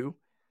can't do.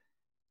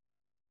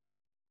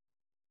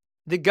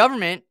 The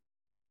government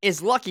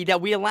is lucky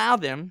that we allow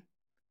them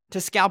to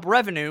scalp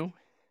revenue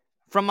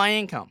from my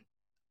income.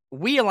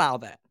 We allow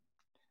that.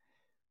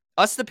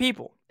 Us, the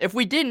people. If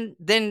we didn't,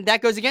 then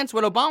that goes against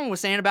what Obama was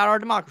saying about our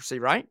democracy,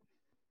 right?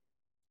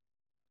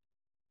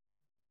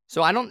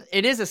 So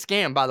it is a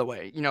scam, by the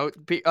way.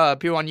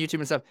 People on YouTube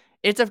and stuff.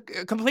 It's a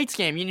complete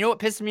scam. You know what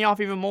pisses me off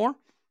even more?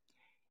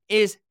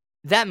 Is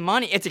that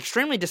money, it's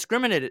extremely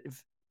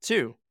discriminative,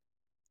 too.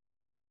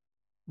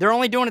 They're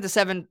only doing it to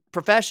 7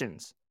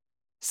 professions.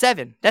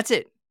 7, that's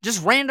it.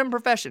 Just random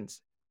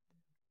professions.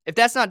 If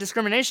that's not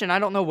discrimination, I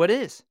don't know what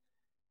is.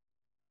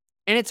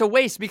 And it's a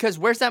waste because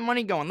where's that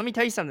money going? Let me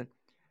tell you something.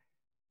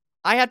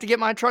 I have to get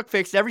my truck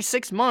fixed every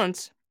 6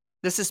 months,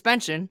 the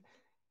suspension,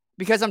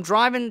 because I'm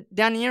driving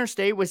down the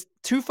interstate with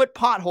 2-foot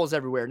potholes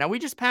everywhere. Now, we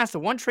just passed a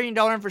 $1 trillion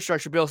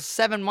infrastructure bill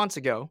 7 months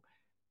ago.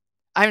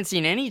 I haven't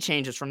seen any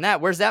changes from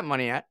that. Where's that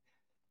money at?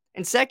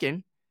 And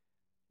second,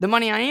 the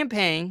money I am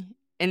paying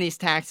in these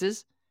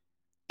taxes,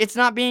 it's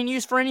not being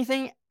used for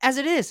anything as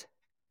it is.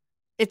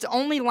 It's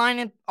only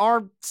lining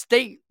our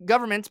state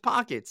government's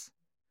pockets.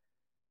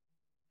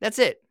 That's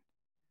it.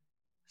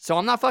 So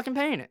I'm not fucking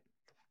paying it.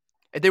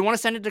 If they want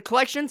to send it to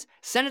collections,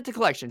 send it to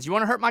collections. You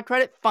want to hurt my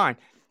credit? Fine.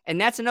 And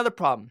that's another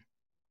problem.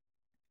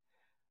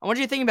 I want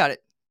you to think about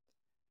it.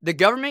 The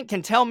government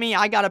can tell me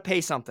I got to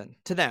pay something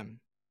to them.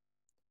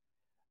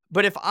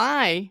 But if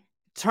I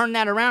turn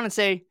that around and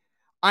say,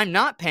 I'm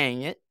not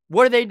paying it,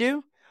 what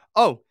do?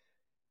 Oh,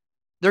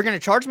 they're going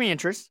to charge me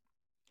interest.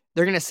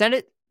 They're going to send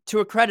it to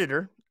a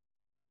creditor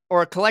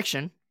or a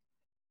collection,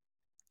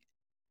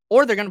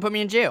 or they're going to put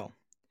me in jail.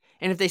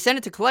 And if they send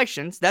it to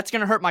collections, that's going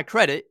to hurt my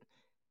credit,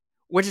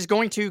 which is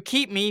going to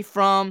keep me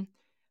from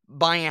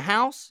buying a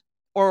house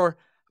or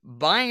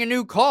buying a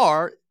new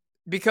car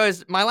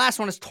because my last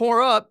one is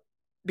tore up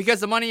because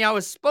the money I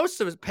was supposed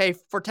to pay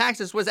for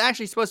taxes was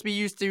actually supposed to be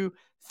used to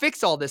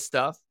fix all this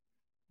stuff,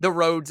 the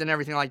roads and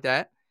everything like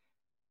that.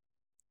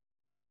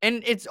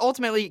 And it's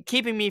ultimately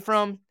keeping me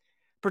from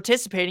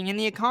participating in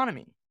the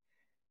economy.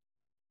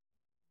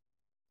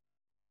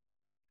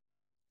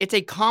 It's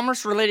a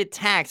commerce-related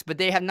tax, but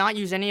they have not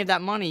used any of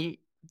that money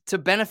to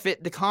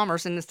benefit the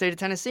commerce in the state of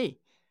Tennessee.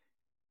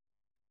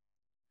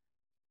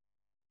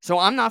 So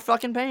I'm not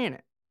fucking paying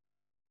it.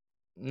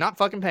 Not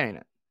fucking paying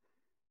it.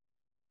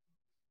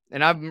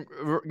 And I'm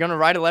going to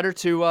write a letter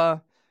to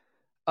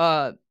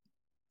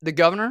the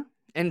governor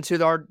and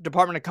to our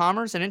Department of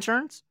Commerce and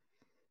Insurance.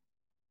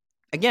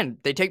 Again,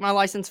 they take my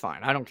license,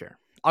 fine. I don't care.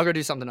 I'll go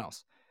do something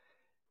else.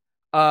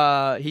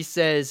 He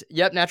says,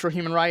 yep, natural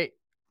human right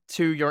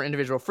to your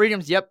individual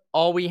freedoms. Yep,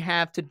 all we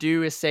have to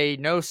do is say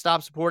no,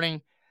 stop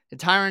supporting the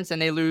tyrants,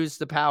 and they lose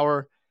the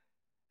power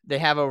they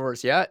have over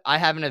us. Yeah, I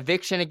have an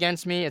eviction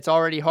against me. It's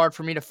already hard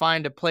for me to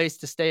find a place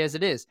to stay as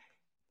it is.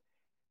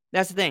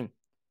 That's the thing.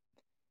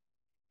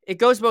 It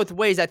goes both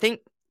ways. I think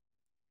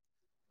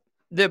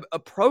the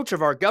approach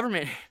of our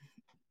government,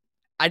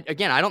 I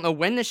don't know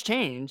when this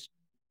changed,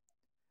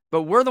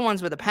 but we're the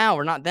ones with the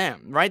power, not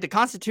them, right? The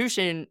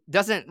Constitution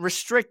doesn't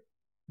restrict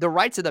the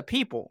rights of the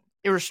people.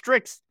 It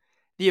restricts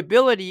the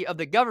ability of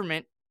the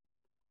government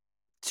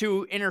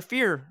to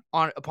interfere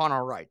upon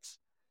our rights.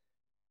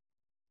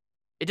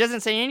 It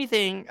doesn't say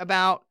anything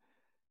about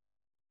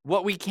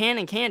what we can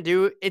and can't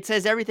do. It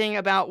says everything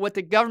about what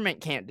the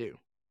government can't do.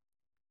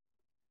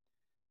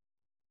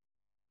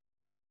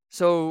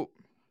 So,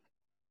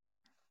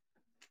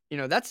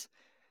 that's,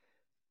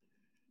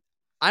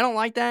 I don't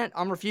like that.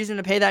 I'm refusing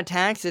to pay that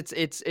tax.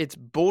 It's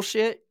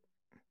bullshit.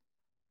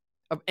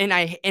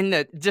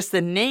 And just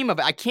the name of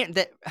it,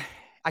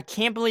 I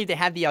can't believe they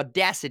have the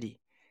audacity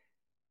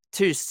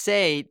to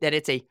say that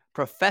it's a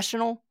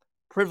professional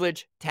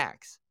privilege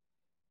tax.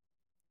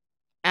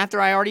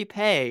 After I already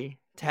pay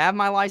to have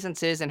my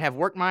licenses and have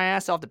worked my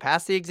ass off to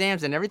pass the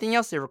exams and everything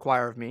else they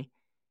require of me,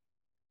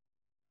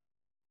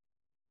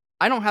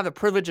 I don't have the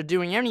privilege of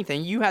doing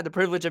anything. You have the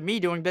privilege of me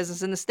doing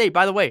business in the state.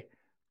 By the way,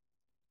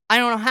 I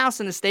own a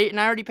house in the state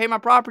and I already pay my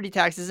property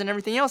taxes and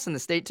everything else in the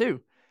state too.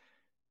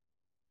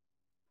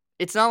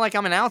 It's not like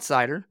I'm an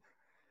outsider.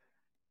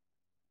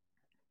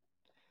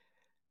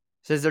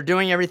 Says they're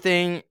doing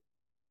everything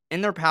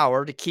in their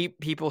power to keep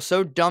people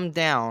so dumbed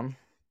down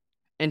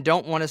and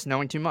don't want us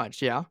knowing too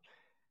much. Yeah.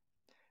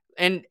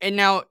 And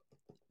now,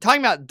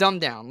 talking about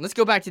dumbed down, let's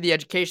go back to the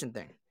education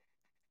thing.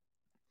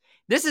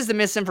 This is the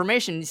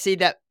misinformation. You see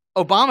that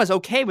Obama's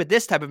okay with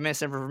this type of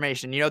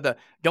misinformation. The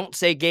don't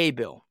say gay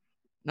bill.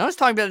 Now let's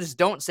talk about this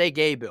don't say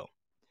gay bill.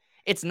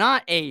 It's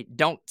not a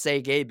don't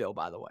say gay bill,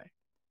 by the way.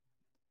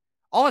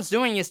 All it's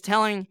doing is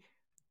telling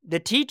the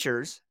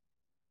teachers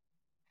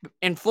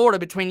in Florida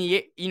between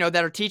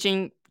that are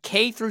teaching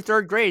K through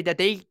 3rd grade that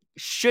they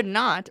should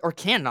not or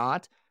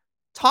cannot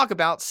talk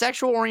about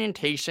sexual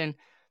orientation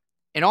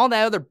and all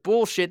that other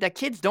bullshit that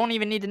kids don't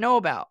even need to know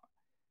about.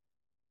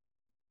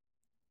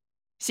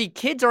 See,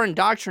 kids are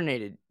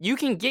indoctrinated. You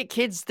can get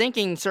kids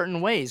thinking certain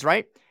ways,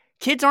 right?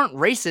 Kids aren't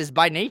racist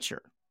by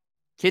nature.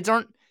 Kids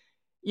aren't,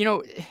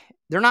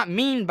 they're not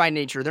mean by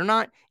nature.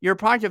 You're a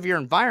product of your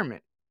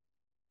environment.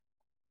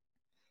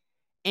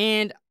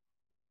 And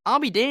I'll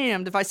be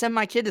damned if I send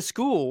my kid to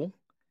school,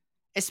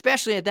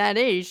 especially at that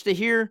age, to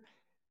hear,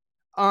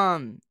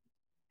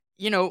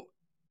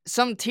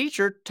 some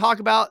teacher talk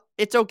about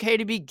it's okay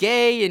to be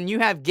gay and you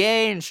have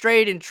gay and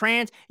straight and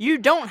trans. You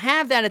don't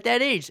have that at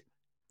that age.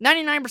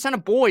 99%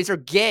 of boys are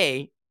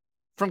gay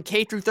from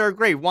K through 3rd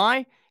grade.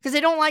 Why? Because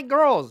they don't like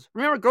girls.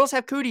 Remember, girls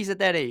have cooties at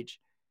that age.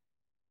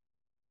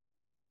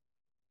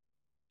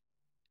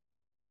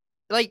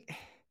 Like,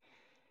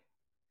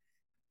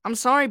 I'm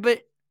sorry,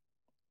 but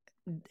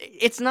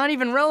it's not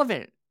even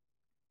relevant.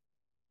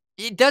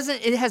 It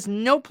has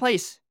no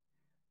place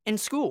in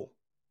school.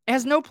 It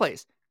has no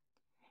place.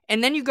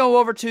 And then you go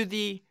over to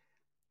the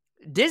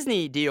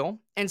Disney deal,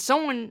 and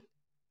someone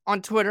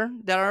on Twitter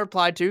that I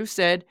replied to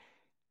said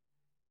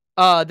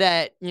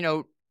that,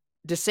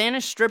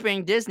 DeSantis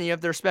stripping Disney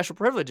of their special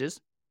privileges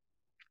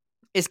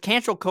is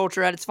cancel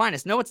culture at its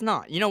finest. No, it's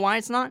not. You know why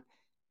it's not?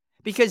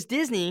 Because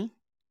Disney,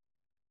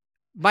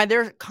 by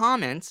their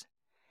comments,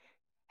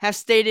 have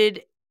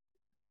stated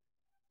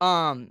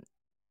a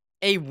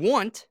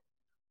want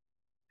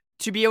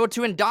to be able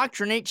to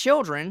indoctrinate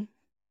children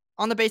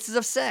on the basis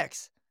of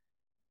sex.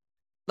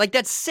 Like,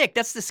 that's sick.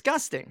 That's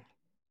disgusting.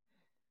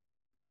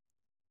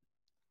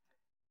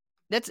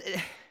 That's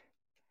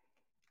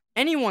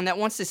anyone that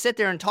wants to sit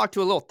there and talk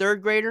to a little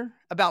third grader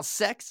about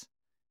sex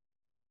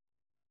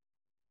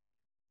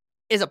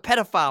is a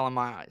pedophile in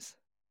my eyes.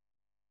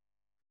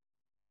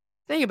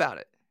 Think about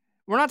it.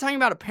 We're not talking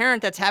about a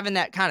parent that's having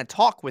that kind of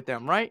talk with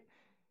them, right?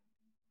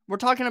 We're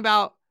talking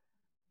about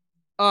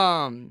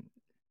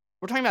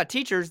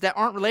teachers that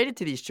aren't related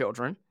to these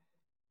children.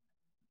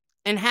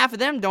 And half of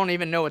them don't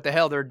even know what the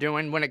hell they're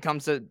doing when it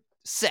comes to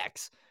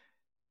sex.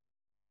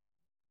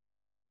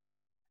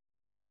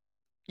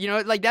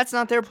 Like, that's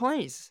not their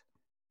place.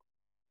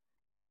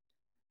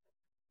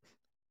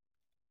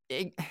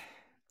 And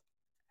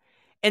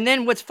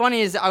then what's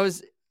funny is I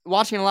was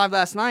watching it live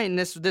last night, and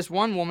this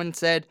one woman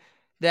said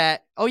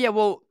that, oh yeah,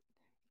 well,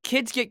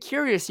 kids get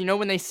curious,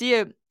 when they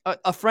see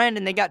a friend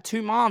and they got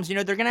two moms,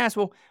 they're going to ask,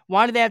 well,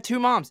 why do they have two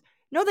moms?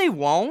 No, they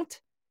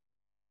won't.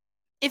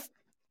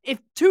 If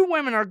two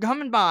women are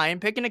coming by and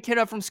picking a kid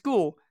up from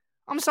school,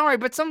 I'm sorry,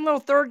 but some little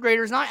third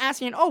grader is not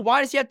asking, oh, why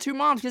does he have two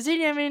moms? Because he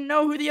didn't even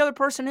know who the other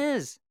person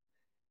is.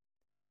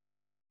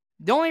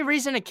 The only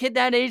reason a kid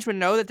that age would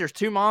know that there's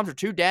two moms or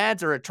two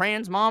dads or a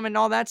trans mom and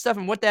all that stuff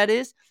and what that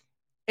is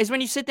when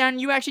you sit down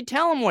and you actually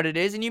tell them what it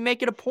is and you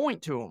make it a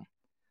point to them.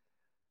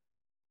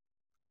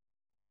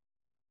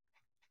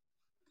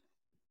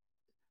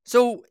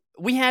 So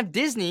we have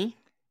Disney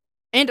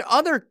and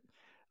other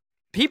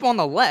people on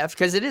the left,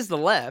 because it is the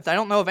left. I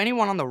don't know of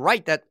anyone on the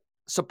right that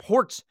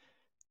supports,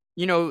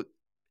 the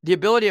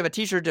ability of a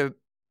teacher to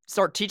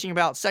start teaching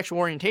about sexual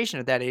orientation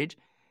at that age.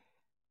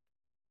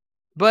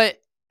 But,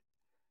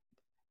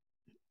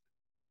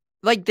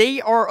 like,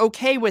 they are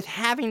okay with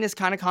having this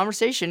kind of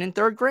conversation in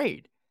third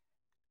grade.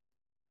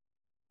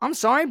 I'm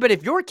sorry, but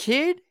if your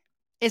kid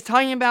is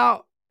talking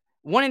about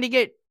wanting to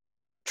get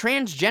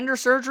transgender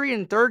surgery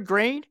in third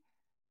grade,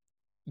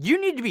 you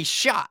need to be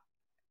shot.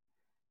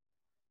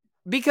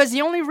 Because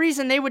the only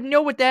reason they would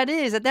know what that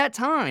is at that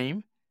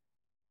time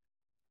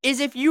is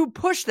if you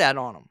push that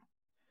on them.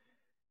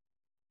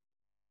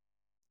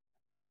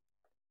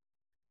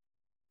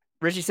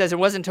 Richie says it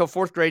wasn't until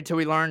fourth grade till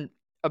we learned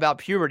about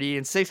puberty,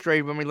 in sixth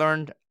grade when we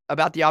learned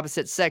about the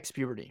opposite sex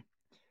puberty.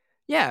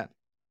 Yeah.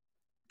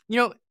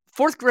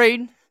 Fourth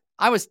grade,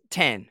 I was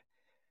 10.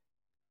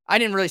 I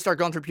didn't really start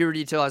going through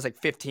puberty until I was like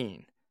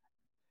 15.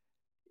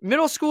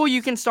 Middle school,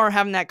 you can start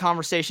having that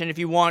conversation if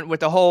you want with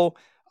the whole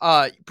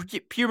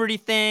puberty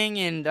thing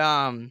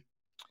and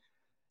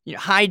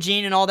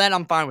hygiene and all that.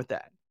 I'm fine with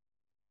that.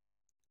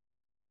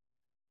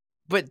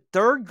 But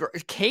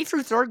K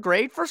through third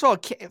grade, first of all,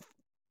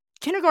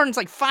 kindergarten's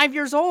like 5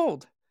 years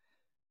old.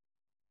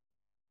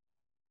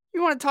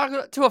 You want to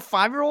talk to a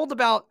 5-year-old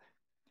about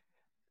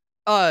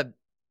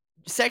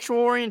sexual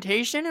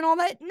orientation and all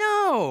that?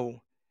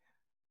 No.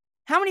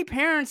 How many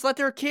parents let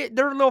their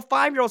little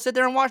 5-year-old sit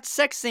there and watch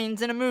sex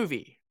scenes in a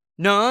movie?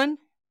 None.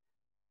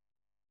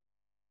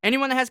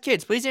 Anyone that has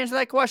kids, please answer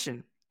that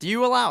question. Do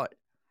you allow it?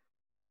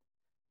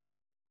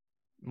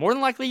 More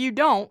than likely you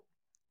don't.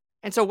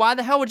 And so why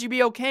the hell would you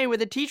be okay with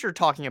a teacher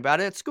talking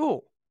about it at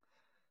school?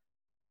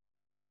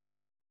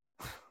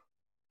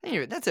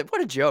 Anyway, that's it.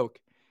 What a joke.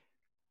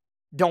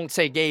 Don't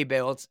say gay,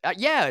 Bill.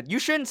 Yeah, you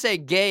shouldn't say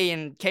gay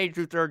in K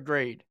through third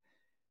grade.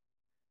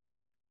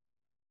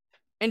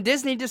 And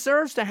Disney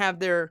deserves to have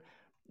their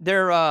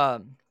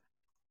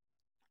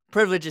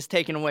privileges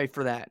taken away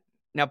for that.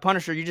 Now,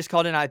 Punisher, you just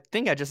called in. I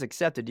think I just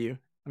accepted you.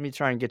 Let me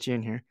try and get you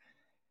in here.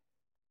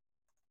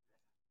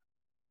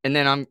 And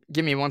then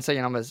give me 1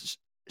 second. I'm going to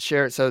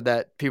share it so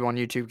that people on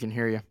YouTube can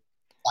hear you.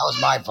 That was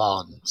my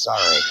fault.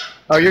 Sorry.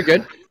 Oh, you're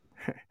good.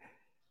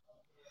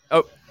 Oh.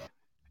 All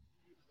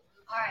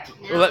right.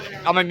 Well,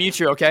 I'm going to mute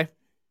you, okay?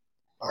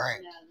 All right.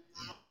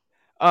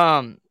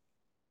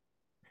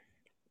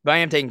 But I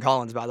am taking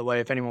call-ins, by the way,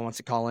 if anyone wants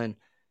to call in.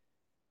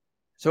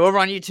 So over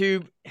on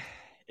YouTube,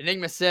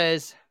 Enigma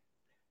says,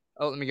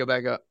 let me go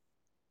back up.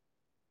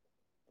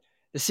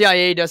 The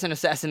CIA doesn't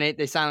assassinate,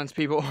 they silence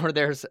people, or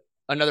there's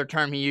another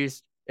term he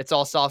used. It's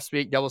all soft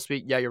speak, double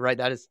speak. Yeah, you're right.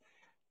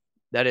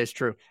 That is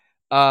true.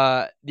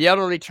 The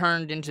elderly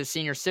turned into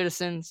senior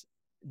citizens,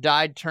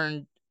 died,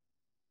 turned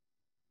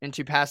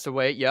into passed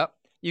away. Yep.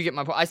 You get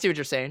my point. I see what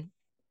you're saying.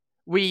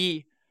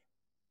 We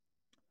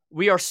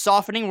are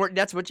softening.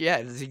 That's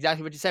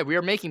exactly what you said. We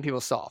are making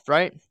people soft,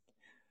 right?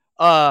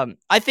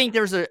 I think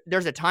there's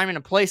a time and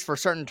a place for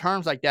certain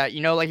terms like that.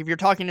 Like if you're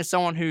talking to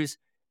someone who's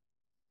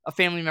a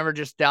family member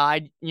just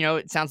died,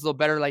 it sounds a little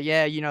better. Like,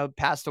 yeah,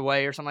 passed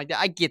away or something like that.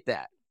 I get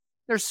that.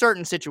 There's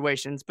certain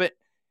situations, but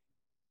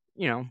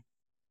the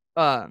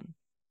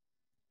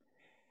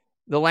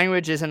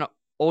language is an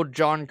old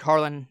John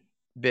Carlin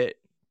bit.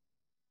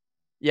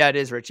 Yeah, it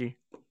is, Richie.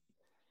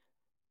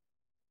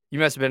 You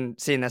must have been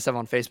seeing that stuff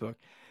on Facebook.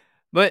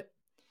 But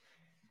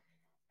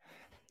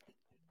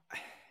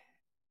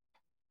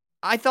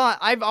I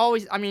thought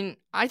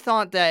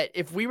that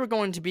if we were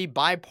going to be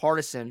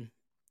bipartisan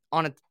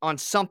on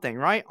something,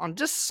 right? On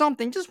just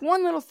something, just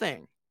one little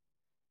thing,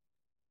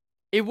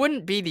 it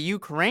wouldn't be the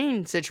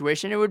Ukraine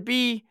situation. It would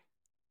be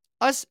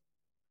us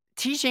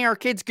teaching our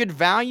kids good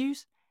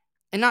values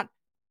and not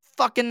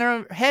fucking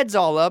their heads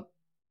all up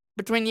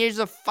between the ages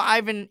of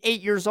 5 and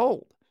 8 years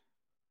old.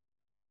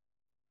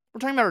 We're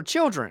talking about our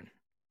children.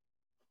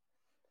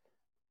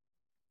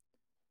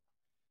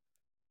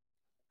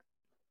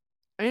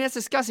 I mean, that's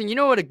disgusting. You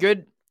know what a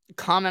good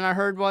comment I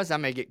heard was? I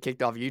may get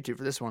kicked off YouTube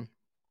for this one.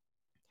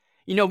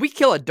 We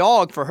kill a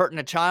dog for hurting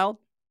a child,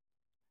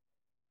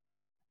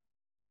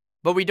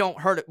 but we don't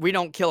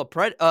kill a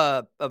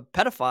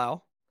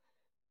pedophile.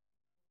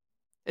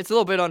 It's a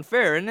little bit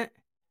unfair, isn't it?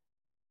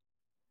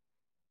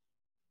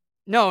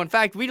 No, in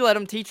fact, we let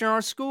them teach in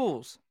our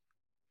schools.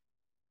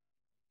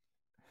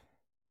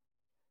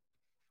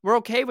 We're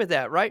okay with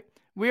that, right?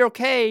 We're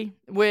okay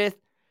with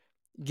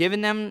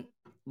giving them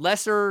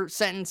lesser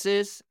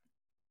sentences.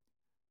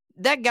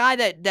 That guy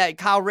that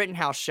Kyle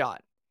Rittenhouse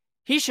shot,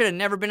 he should have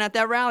never been at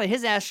that rally.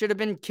 His ass should have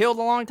been killed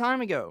a long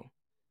time ago.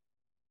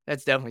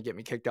 That's definitely getting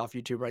me kicked off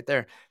YouTube right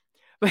there.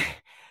 But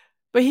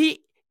think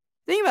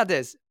about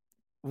this.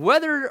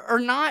 Whether or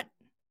not,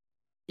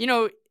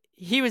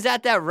 he was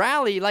at that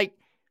rally, like,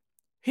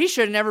 he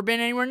should have never been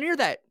anywhere near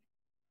that.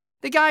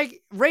 The guy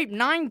raped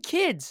 9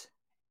 kids.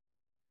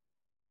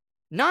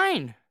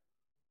 9.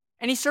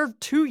 And he served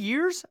 2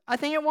 years, I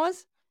think it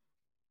was.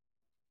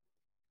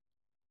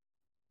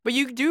 But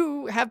you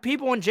do have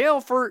people in jail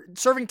for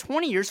serving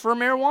 20 years for a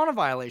marijuana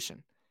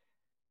violation.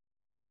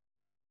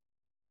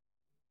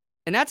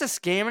 And that's a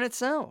scam in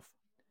itself.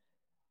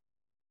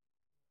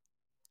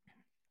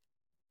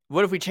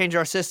 What if we change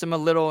our system a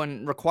little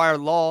and require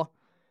law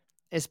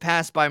is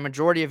passed by a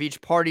majority of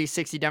each party,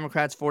 60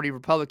 Democrats, 40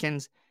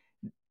 Republicans?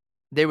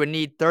 They would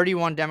need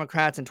 31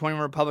 Democrats and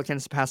 21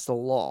 Republicans to pass the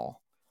law.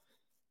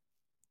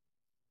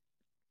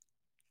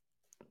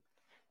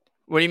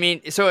 What do you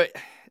mean? So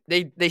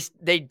they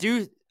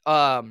do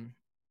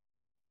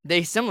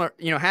they similar,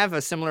 have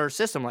a similar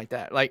system like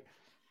that. Like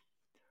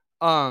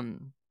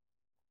I'm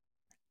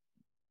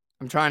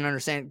trying to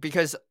understand,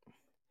 because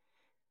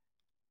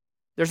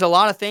there's a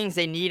lot of things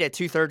they need a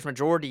 2/3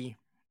 majority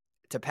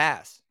to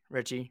pass,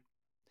 Richie.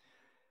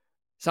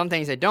 Some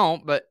things they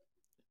don't, but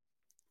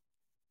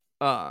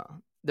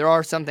there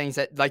are some things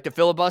that, like the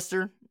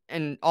filibuster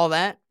and all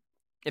that,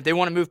 if they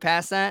want to move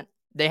past that,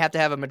 they have to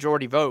have a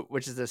majority vote,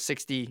 which is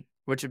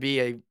which would be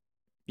a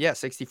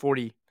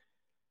 60-40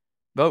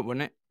 vote,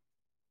 wouldn't it?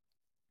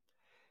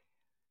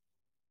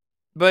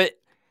 But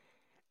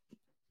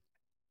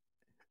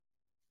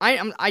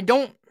I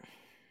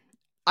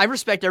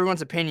respect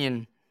everyone's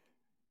opinion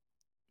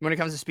when it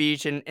comes to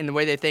speech and the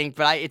way they think,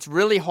 but it's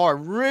really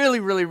hard, really,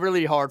 really,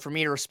 really hard for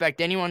me to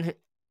respect anyone's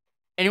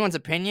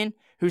opinion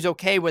who's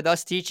okay with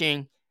us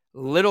teaching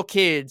little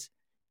kids,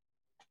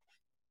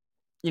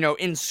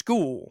 in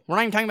school. We're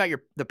not even talking about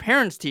the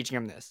parents teaching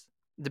them this.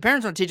 The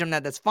parents don't teach them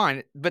that, that's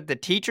fine. But the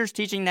teachers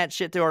teaching that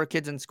shit to our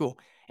kids in school,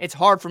 it's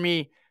hard for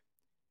me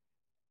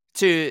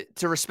to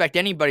respect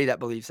anybody that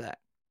believes that.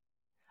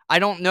 I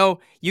don't know.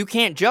 You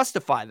can't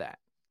justify that.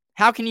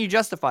 How can you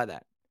justify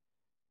that?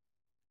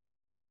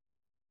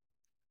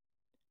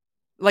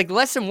 Like,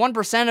 less than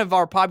 1% of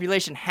our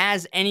population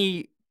has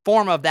any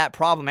form of that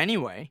problem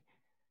anyway.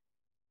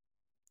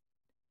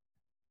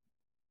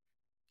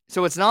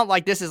 So it's not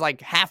like this is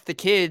like half the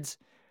kids,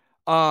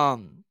 are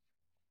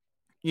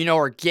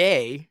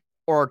gay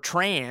or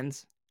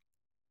trans.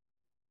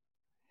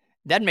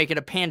 That'd make it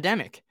a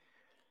pandemic.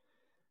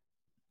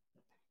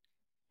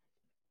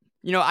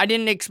 I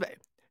didn't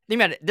expect. Think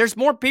about it. There's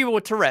more people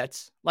with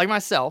Tourette's, like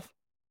myself,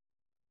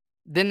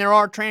 than there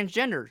are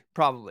transgender,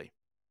 probably.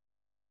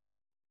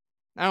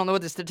 I don't know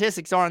what the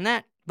statistics are on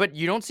that, but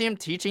you don't see them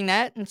teaching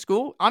that in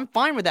school. I'm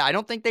fine with that. I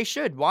don't think they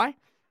should. Why?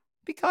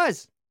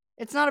 Because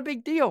it's not a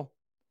big deal.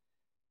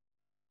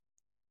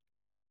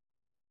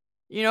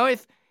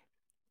 If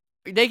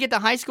they get to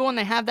high school and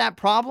they have that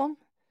problem,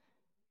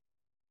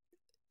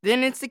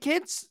 then it's the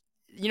kids,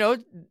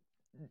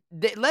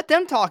 let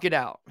them talk it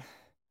out.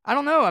 I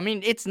don't know. I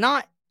mean, it's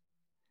not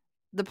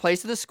the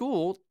place of the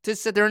school to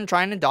sit there and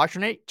try and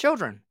indoctrinate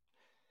children.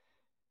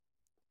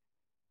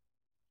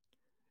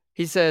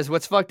 He says,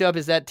 what's fucked up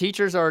is that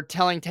teachers are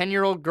telling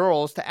 10-year-old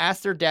girls to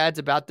ask their dads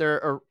about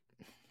their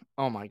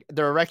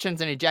erections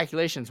and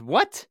ejaculations.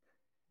 What?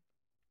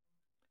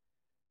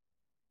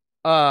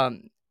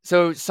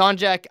 So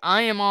Sanjak,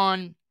 I am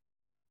on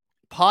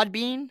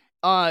Podbean,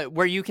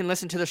 where you can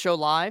listen to the show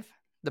live,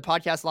 the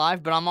podcast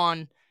live, but I'm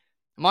on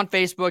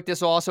Facebook.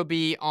 This will also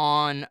be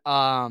on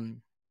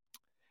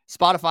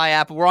Spotify,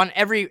 Apple. We're on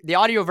the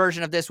audio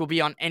version of this will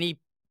be on any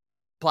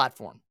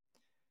platform.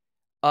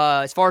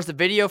 As far as the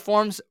video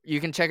forms, you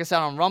can check us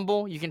out on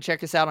Rumble. You can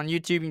check us out on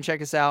YouTube. You can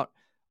check us out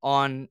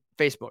on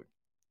Facebook.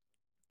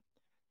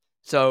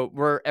 So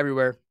we're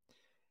everywhere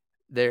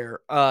there.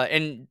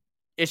 And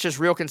it's just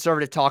Real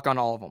Conservative Talk on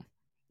all of them.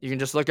 You can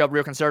just look up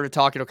Real Conservative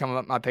Talk. It'll come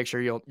up my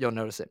picture. You'll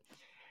notice it.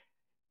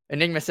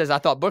 Enigma says, I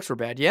thought books were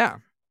bad. Yeah.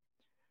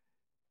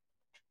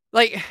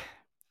 Like,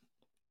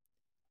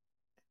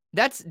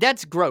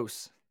 that's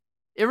gross.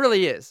 It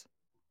really is.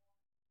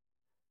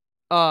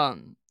 I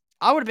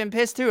would have been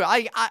pissed too.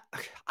 I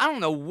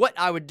don't know what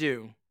I would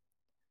do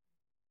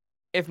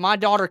if my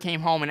daughter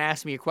came home and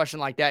asked me a question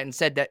like that and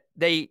said that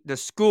the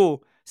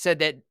school said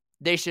that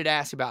they should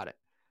ask about it.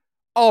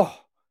 Oh,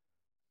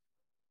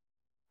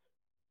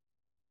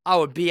 I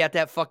would be at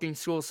that fucking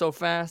school so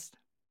fast.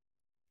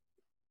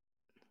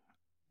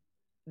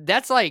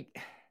 That's like,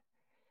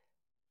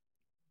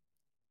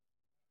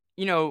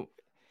 you know,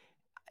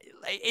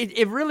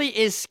 it really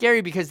is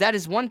scary because that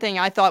is one thing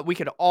I thought we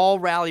could all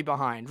rally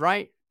behind,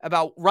 right?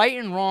 About right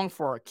and wrong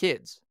for our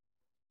kids.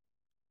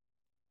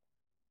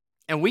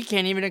 And we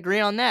can't even agree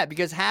on that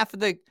because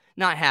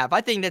not half,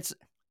 I think that's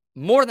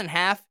more than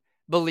half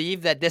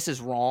believe that this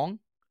is wrong.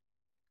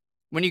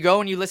 When you go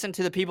and you listen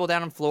to the people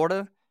down in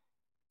Florida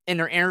and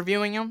they're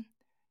interviewing them,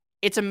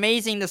 it's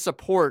amazing the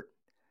support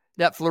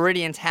that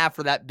Floridians have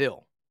for that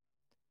bill.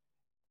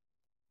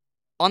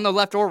 On the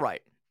left or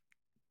right.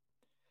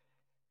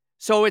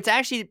 So it's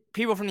actually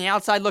people from the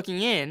outside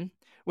looking in,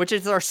 which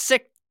is our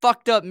sick,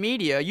 fucked up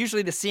media,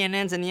 usually the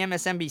CNNs and the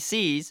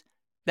MSNBCs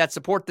that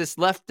support this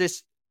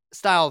leftist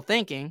style of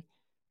thinking,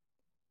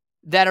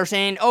 that are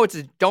saying, oh, it's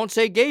a don't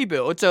say gay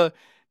bill. It's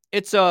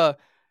homophobic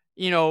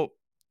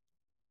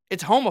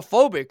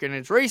and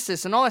it's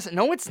racist and all that.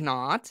 No, it's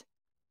not.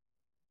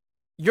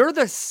 You're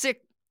the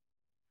sick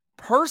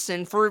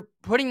person for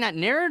putting that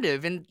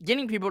narrative and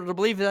getting people to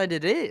believe that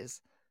it is.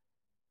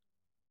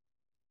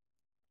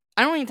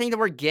 I don't even think the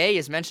word gay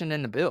is mentioned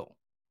in the bill,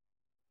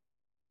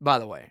 by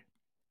the way.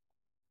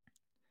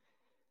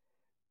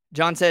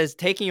 John says,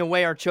 taking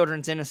away our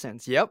children's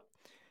innocence. Yep.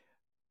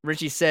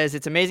 Richie says,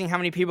 it's amazing how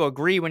many people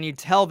agree when you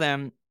tell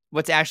them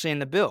what's actually in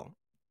the bill.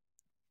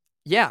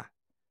 Yeah.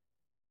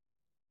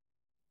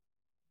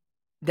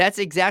 That's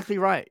exactly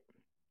right.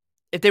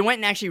 If they went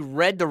and actually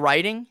read the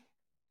writing,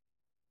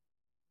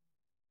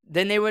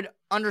 then they would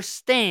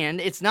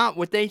understand it's not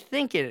what they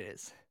think it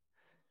is.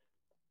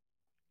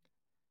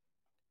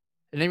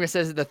 Enigma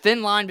says the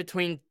thin line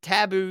between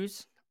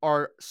taboos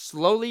are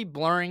slowly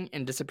blurring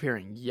and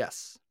disappearing.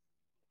 Yes.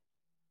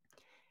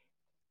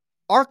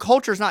 Our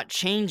culture is not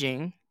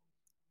changing,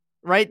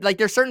 right? Like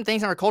there's certain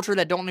things in our culture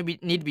that don't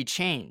need to be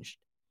changed.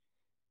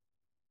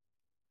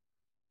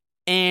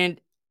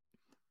 And,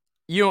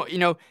 you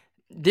know,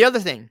 the other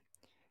thing,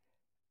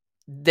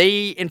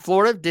 in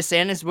Florida,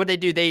 DeSantis, what they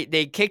do,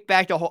 they kicked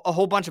back a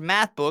whole bunch of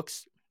math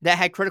books that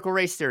had critical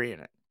race theory in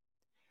it.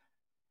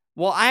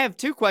 Well, I have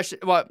two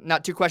questions. Well,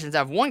 not two questions. I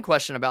have one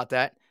question about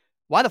that.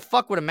 Why the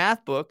fuck would a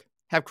math book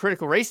have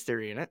critical race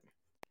theory in it?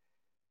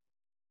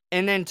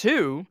 And then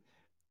two,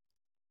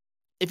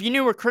 if you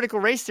knew where critical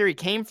race theory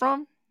came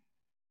from,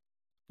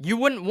 you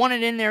wouldn't want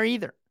it in there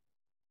either.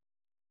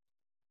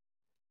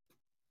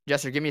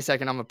 Jester, give me a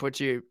second. I'm going to put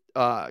you,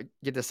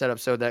 get this set up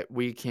so that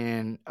we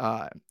can,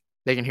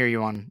 they can hear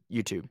you on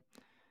YouTube.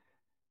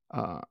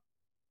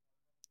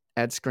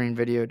 Add screen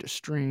video to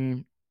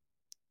stream.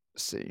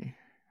 Let's see.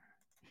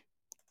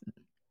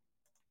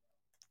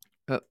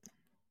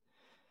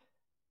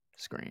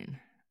 Screen.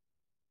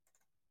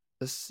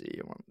 Let's see.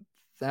 I want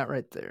that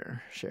right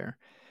there. Share.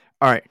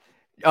 All right.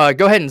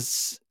 Go ahead and.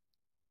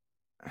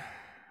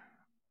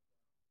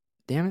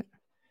 Damn it.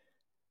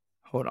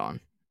 Hold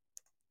on.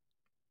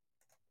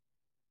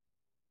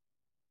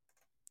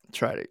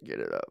 Try to get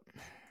it up.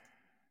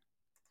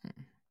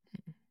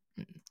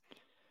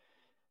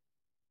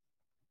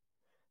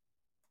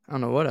 I don't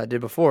know what I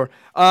did before.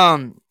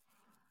 Let's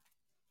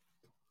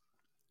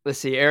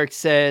see. Eric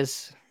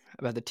says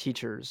about the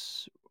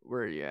teachers.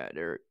 Where are you at,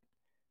 Eric?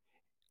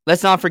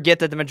 Let's not forget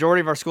that the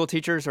majority of our school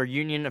teachers are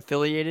union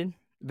affiliated.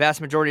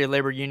 Vast majority of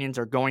labor unions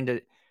are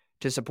going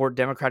to support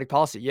democratic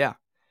policy. Yeah.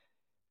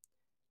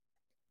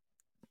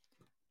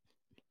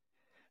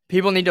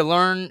 People need to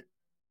learn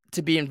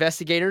to be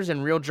investigators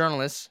and real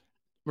journalists.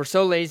 We're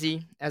so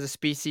lazy as a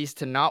species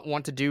to not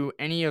want to do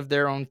any of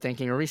their own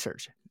thinking or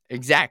research.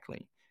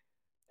 Exactly.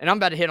 And I'm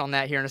about to hit on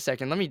that here in a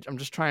second. I'm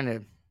just trying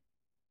to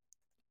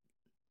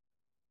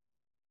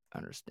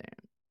understand.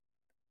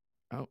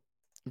 Oh,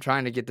 I'm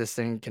trying to get this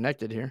thing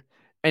connected here.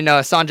 And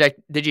Sanjay,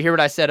 did you hear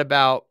what I said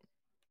about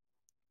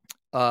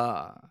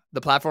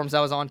the platforms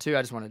I was on too?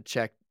 I just want to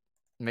check,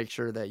 make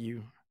sure that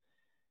you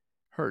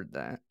heard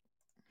that.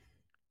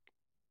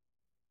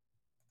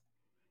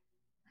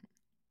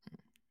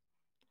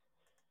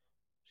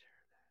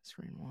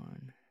 Screen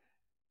one.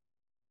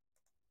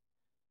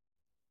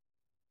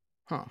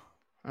 Huh.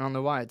 I don't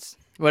know why it's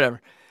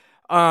whatever.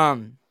 I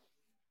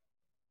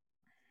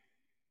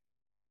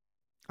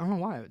don't know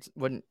why it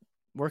wasn't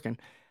working.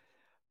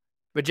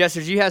 But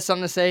Jester, do you have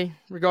something to say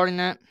regarding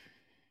that?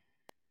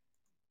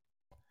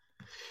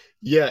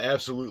 Yeah,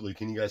 absolutely.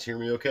 Can you guys hear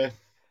me okay?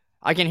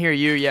 I can hear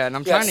you, yeah, and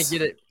I'm trying to Yes.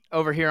 get it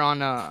over here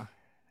on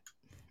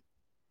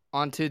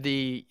onto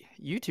the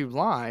YouTube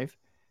live,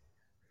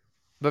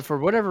 but for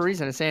whatever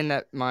reason, it's saying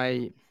that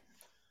my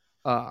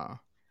uh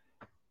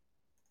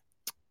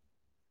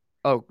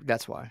oh,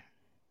 that's why.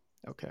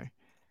 Okay.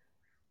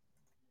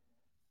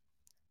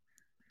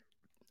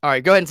 All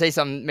right, go ahead and say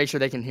something. Make sure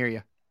they can hear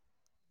you.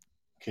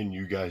 Can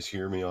you guys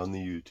hear me on the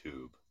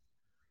YouTube?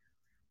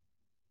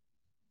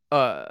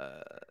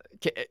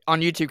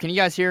 On YouTube, can you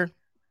guys hear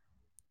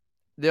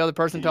the other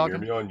person Can you hear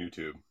talking? me on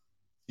YouTube?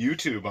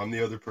 YouTube, I'm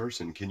the other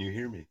person. Can you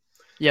hear me?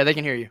 Yeah, they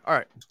can hear you. All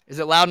right. Is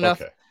it loud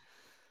enough? Okay.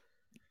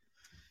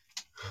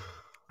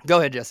 Go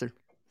ahead, Jester.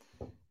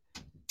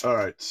 All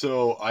right.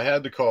 So I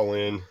had to call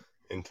in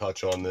and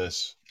touch on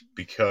this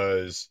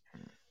because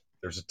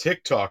there's a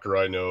TikToker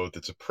I know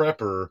that's a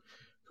prepper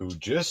who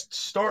just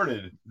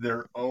started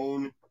their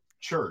own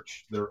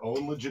church, their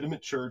own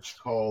legitimate church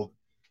called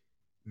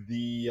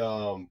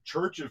the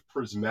Church of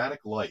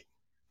Prismatic Light.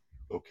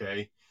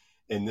 Okay.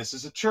 And this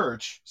is a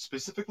church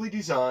specifically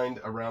designed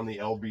around the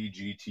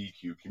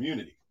LGBTQ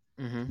community.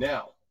 Mm-hmm.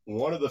 Now,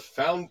 one of the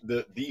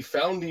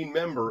founding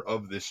member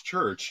of this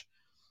church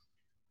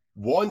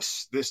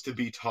wants this to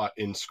be taught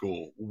in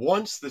school,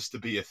 wants this to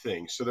be a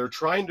thing. So they're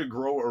trying to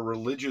grow a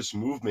religious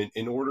movement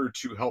in order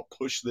to help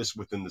push this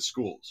within the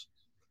schools,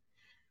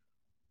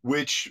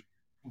 which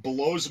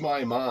blows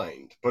my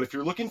mind. But if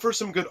you're looking for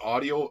some good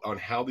audio on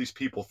how these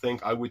people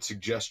think, I would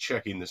suggest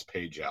checking this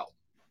page out.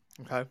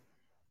 Okay.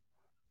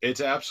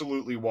 It's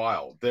absolutely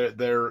wild.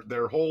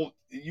 Their whole,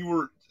 you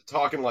were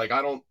talking like,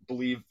 I don't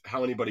believe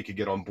how anybody could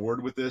get on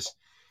board with this.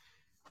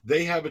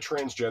 They have a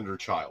transgender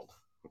child.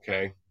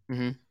 Okay.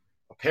 Mm-hmm.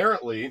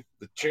 Apparently,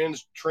 the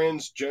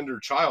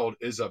transgender child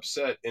is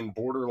upset and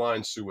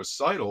borderline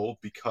suicidal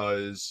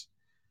because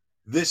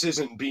this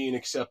isn't being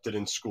accepted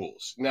in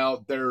schools.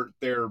 Now,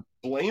 their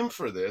blame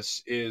for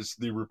this is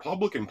the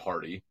Republican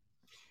Party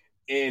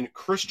and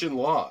Christian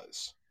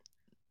laws.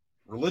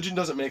 Religion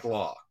doesn't make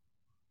law.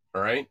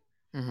 All right?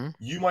 Mm-hmm.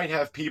 You might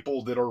have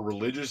people that are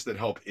religious that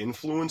help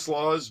influence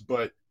laws,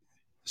 but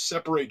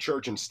separate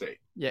church and state.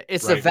 Yeah,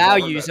 it's Right, the we've all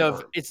heard values that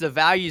of term. it's the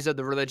values of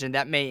the religion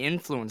that may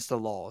influence the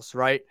laws,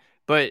 right?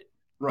 But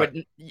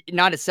Right.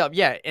 not itself.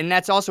 Yeah, and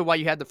that's also why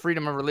you have the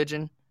freedom of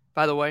religion,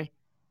 by the way.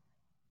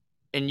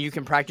 And you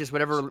can practice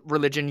whatever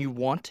religion you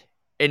want,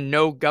 and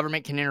no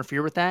government can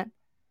interfere with that.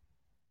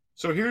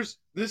 So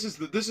this is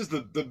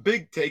the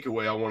big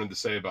takeaway I wanted to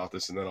say about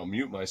this, and then I'll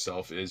mute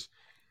myself, is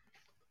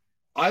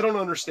I don't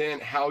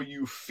understand how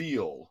you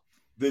feel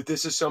that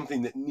this is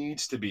something that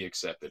needs to be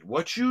accepted.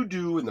 What you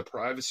do in the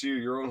privacy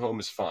of your own home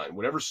is fine.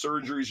 Whatever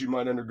surgeries you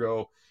might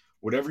undergo,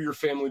 whatever your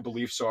family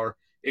beliefs are,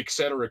 et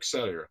cetera, et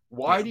cetera.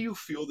 Why do you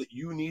feel that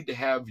you need to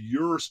have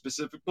your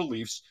specific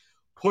beliefs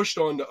pushed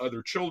onto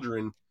other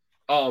children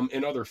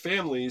and other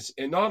families?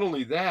 And not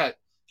only that,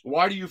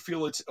 why do you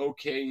feel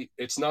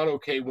it's not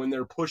okay when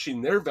they're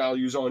pushing their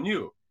values on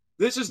you?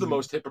 This is the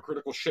most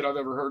hypocritical shit I've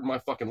ever heard in my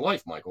fucking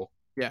life, Michael.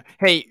 Yeah.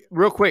 Hey,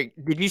 real quick,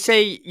 did you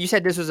say you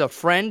said this was a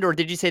friend, or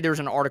did you say there was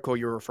an article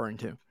you're referring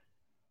to?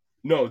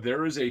 No,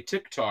 there is a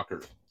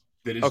TikToker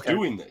that is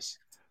doing this.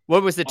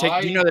 What was the do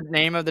you know the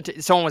name of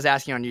the someone was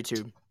asking on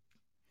YouTube?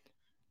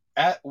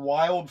 At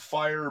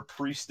Wildfire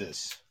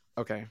Priestess.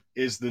 Okay.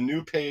 Is the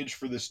new page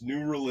for this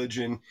new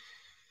religion.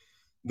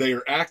 They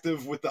are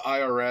active with the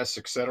IRS,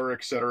 et cetera,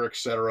 et cetera, et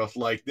cetera.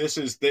 Like this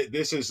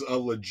is a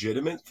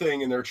legitimate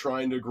thing, and they're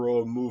trying to grow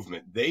a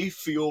movement. They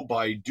feel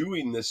by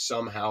doing this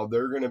somehow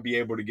they're going to be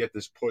able to get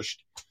this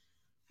pushed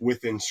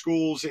within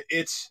schools.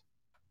 It's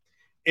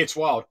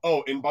wild.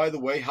 Oh, and by the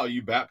way, how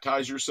you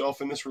baptize yourself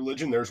in this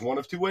religion? There's one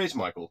of two ways,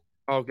 Michael.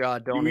 Oh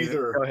God, don't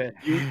go ahead.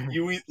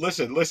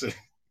 Listen.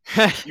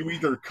 You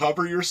either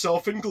cover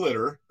yourself in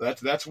glitter.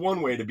 That's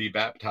one way to be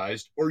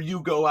baptized, or you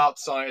go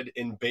outside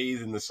and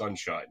bathe in the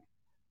sunshine.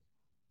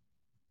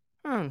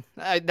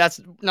 That's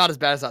not as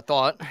bad as I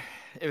thought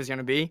it was going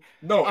to be.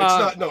 No, it's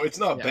not. No, it's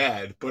not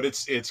bad, but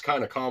it's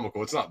kind of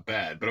comical. It's not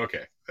bad, but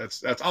okay.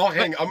 That's. I'm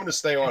going to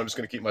stay on. I'm just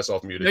going to keep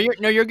myself muted.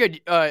 You're good.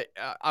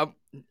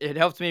 It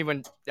helps me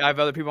when I have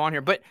other people on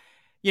here. But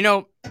you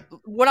know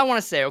what I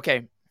want to say.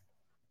 Okay,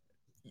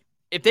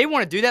 if they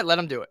want to do that, let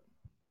them do it.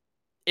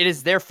 It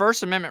is their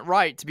First Amendment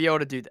right to be able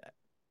to do that.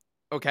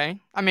 Okay,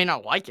 I may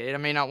not like it. I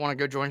may not want to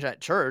go join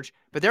that church,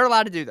 but they're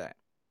allowed to do that.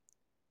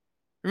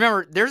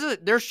 Remember,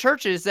 there's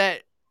churches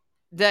that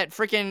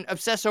freaking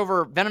obsess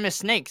over venomous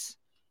snakes.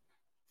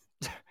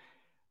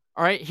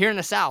 All right, here in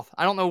the South.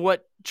 I don't know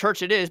what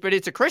church it is, but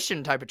it's a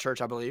Christian type of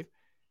church, I believe.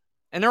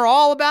 And they're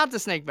all about the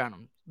snake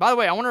venom. By the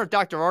way, I wonder if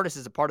Dr. Artis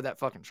is a part of that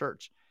fucking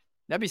church.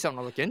 That'd be something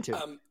to look into.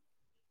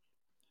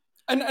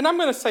 And I'm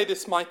going to say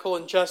this, Michael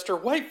and Jester.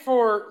 Wait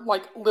for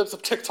Libs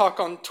of TikTok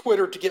on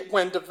Twitter to get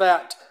wind of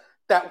that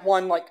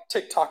one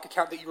TikTok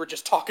account that you were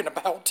just talking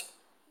about.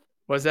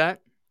 What's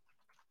that?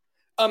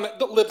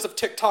 The Libs of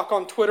TikTok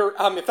on Twitter.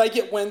 If they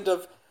get wind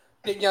of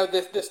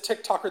this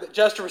TikToker that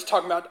Jester was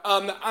talking about,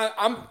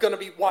 I'm going to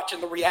be watching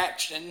the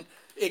reaction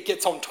it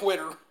gets on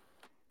Twitter.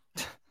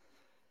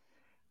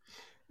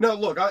 No,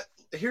 look,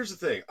 here's the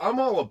thing. I'm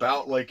all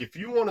about, like, if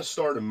you want to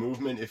start a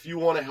movement, if you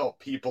want to help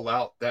people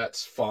out,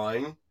 that's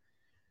fine.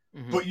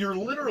 Mhm. But you're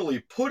literally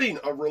putting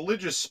a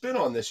religious spin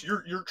on this.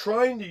 You're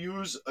trying to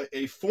use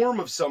a form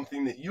of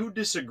something that you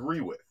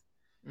disagree with.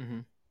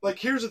 Mhm. Like,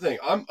 here's the thing.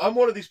 I'm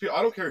one of these people.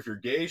 I don't care if you're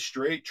gay,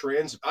 straight,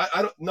 trans.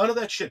 I don't. None of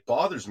that shit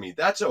bothers me.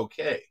 That's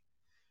okay.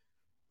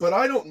 But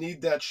I don't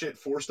need that shit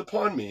forced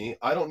upon me.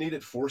 I don't need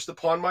it forced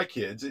upon my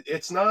kids.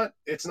 It's not.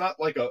 It's not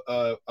like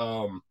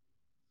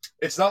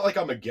it's not like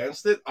I'm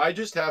against it. I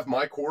just have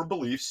my core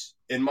beliefs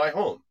in my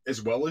home,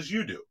 as well as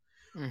you do.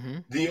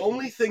 Mhm. The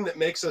only thing that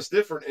makes us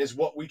different is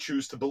what we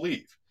choose to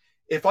believe.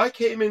 If I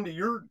came into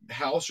your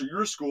house or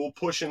your school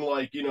pushing,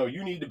 like, you know,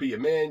 you need to be a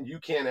man, you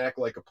can't act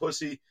like a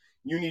pussy,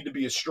 you need to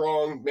be a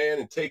strong man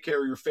and take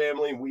care of your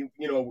family,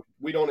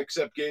 we don't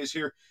accept gays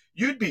here,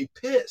 you'd be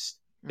pissed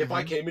if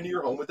I Mhm. came into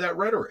your home with that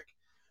rhetoric.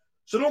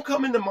 So don't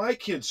come into my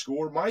kid's school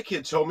or my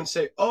kid's home and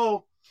say,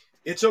 oh,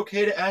 it's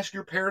okay to ask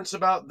your parents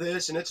about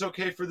this, and it's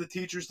okay for the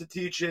teachers to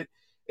teach it,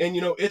 and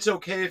it's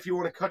okay if you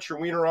want to cut your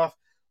wiener off.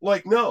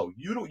 Like, no,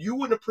 you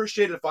wouldn't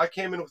appreciate it if I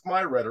came in with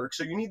my rhetoric,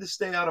 so you need to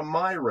stay out of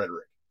my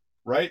rhetoric,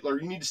 right? Or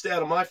you need to stay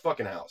out of my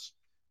fucking house,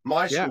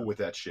 my Yeah. school with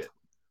that shit.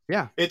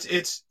 Yeah.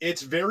 It's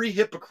very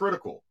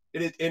hypocritical.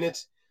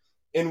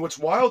 And what's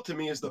wild to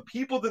me is the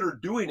people that are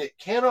doing it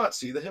cannot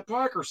see the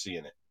hypocrisy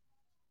in it.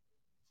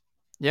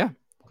 Yeah.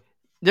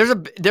 There's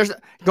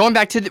going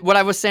back to what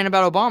I was saying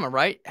about Obama,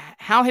 right?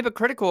 How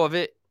hypocritical of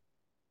it,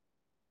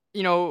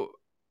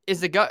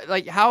 is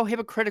like how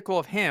hypocritical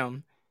of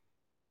him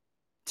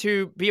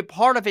to be a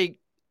part of a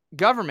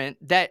government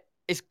that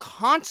is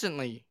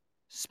constantly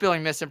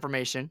spilling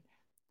misinformation,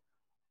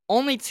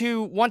 only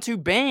to want to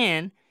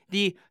ban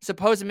the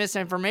supposed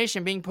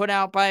misinformation being put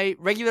out by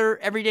regular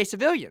everyday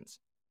civilians.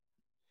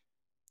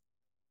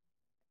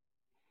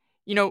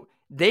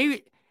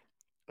 They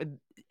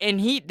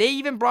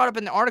even brought up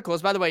in the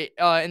articles, by the way,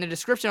 in the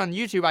description on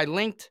YouTube, I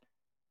linked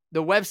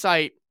the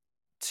website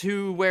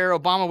to where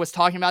Obama was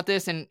talking about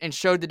this and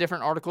showed the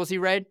different articles he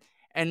read.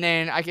 And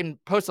then I can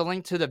post a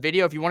link to the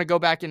video if you want to go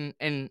back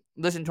and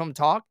listen to him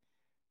talk.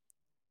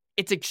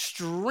 It's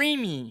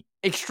extremely,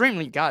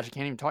 gosh, I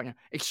can't even talk now,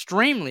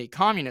 extremely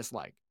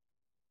communist-like.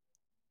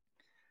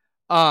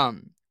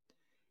 And,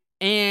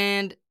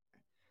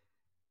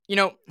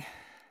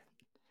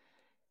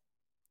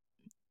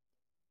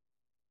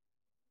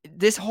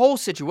 this whole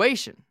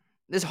situation,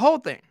 this whole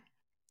thing,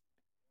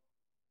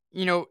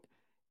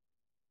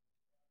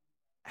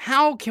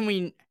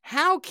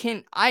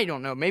 I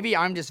don't know, maybe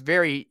I'm just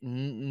very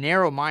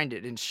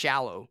narrow-minded and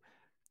shallow,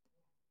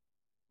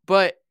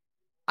 but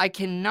I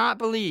cannot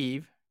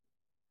believe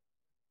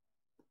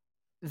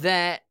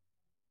that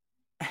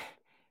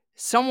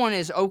someone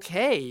is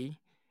okay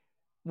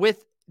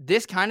with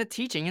this kind of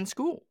teaching in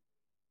school.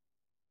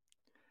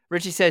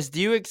 Richie says, do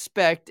you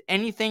expect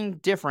anything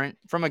different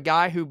from a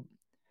guy who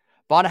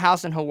bought a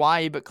house in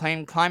Hawaii but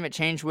claimed climate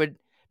change would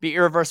be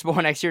irreversible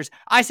in next year's?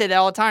 I say that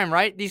all the time,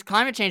 right? These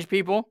climate change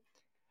people,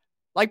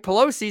 like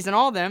Pelosi's and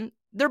all of them,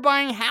 they're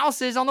buying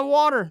houses on the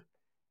water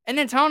and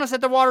then telling us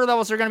that the water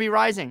levels are going to be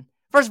rising.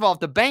 First of all, if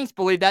the banks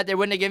believe that, they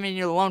wouldn't have given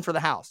you the loan for the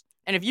house.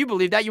 And if you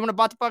believe that, you wouldn't have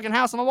bought the fucking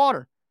house on the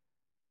water.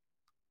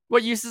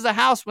 What use is a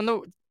house when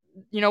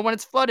when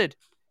it's flooded?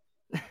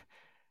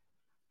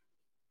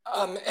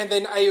 And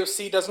then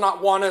AOC does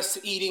not want us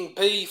eating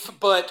beef,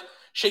 but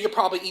she could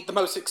probably eat the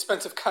most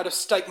expensive cut of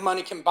steak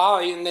money can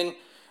buy, and then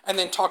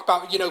talk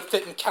about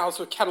fitting cows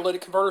with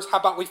catalytic converters. How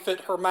about we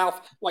fit her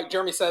mouth, like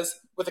Jeremy says,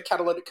 with a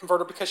catalytic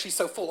converter because she's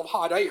so full of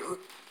hot air?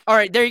 All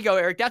right, there you go,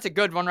 Eric. That's a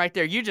good one right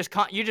there. You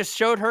just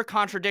showed her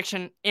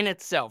contradiction in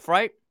itself,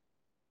 right?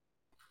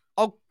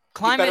 Oh,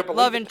 climate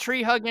loving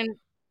tree hugging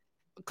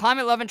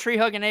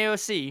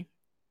AOC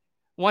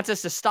wants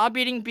us to stop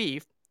eating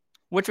beef,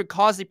 which would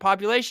cause the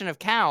population of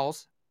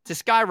cows to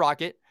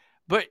skyrocket.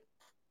 But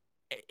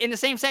in the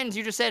same sentence,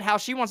 you just said how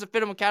she wants to fit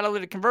them with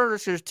catalytic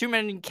converters because there's too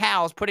many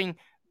cows putting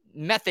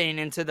methane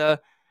into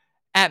the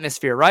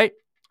atmosphere, right?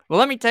 Well,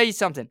 let me tell you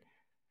something.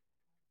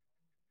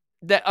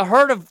 That a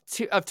herd of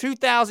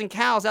 2,000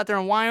 cows out there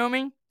in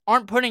Wyoming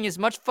aren't putting as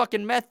much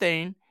fucking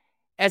methane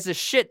as the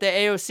shit that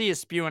AOC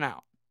is spewing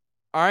out.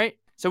 All right?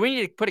 So we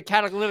need to put a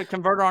catalytic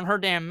converter on her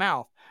damn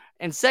mouth.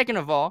 And second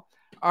of all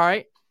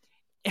right,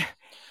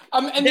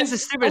 and this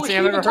is stupid. She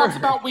even talks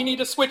about we need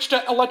to switch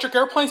to electric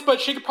airplanes,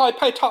 but she could probably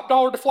pay top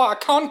dollar to fly a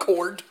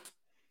Concorde.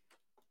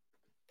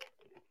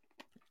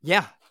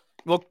 Yeah.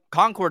 Well,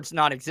 Concorde's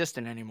not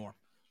existent anymore.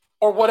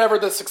 Or whatever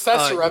the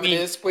successor of it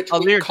is, which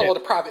we call it a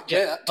private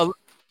jet.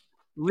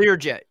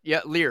 Learjet.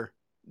 Yeah, Lear.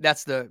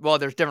 That's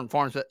there's different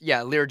forms, but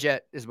yeah, Learjet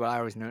is what I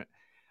always knew it.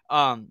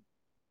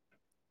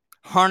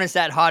 Harness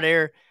that hot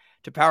air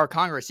to power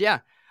Congress. Yeah.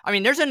 I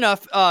mean, there's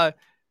enough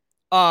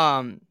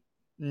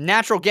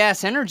natural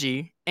gas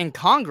energy in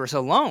Congress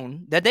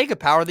alone that they could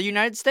power the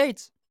United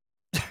States.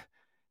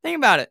 Think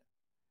about it.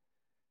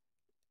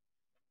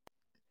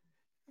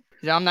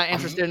 I'm not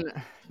interested in...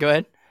 Go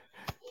ahead.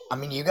 I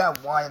mean, you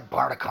got one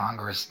part of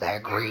Congress that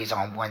agrees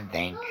on one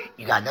thing.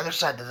 You got another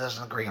side that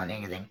doesn't agree on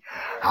anything.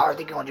 How are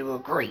they going to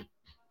agree?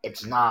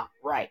 It's not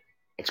right.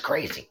 It's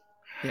crazy.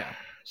 Yeah.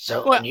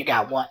 So Well- and you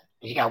got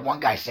one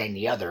guy saying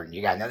the other, and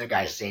you got another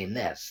guy saying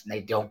this, and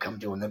they don't come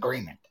to an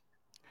agreement.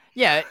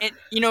 Yeah,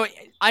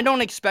 I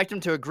don't expect them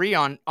to agree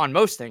on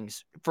most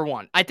things. For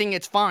one, I think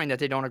it's fine that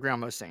they don't agree on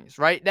most things,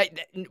 right?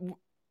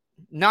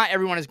 Not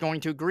everyone is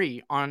going to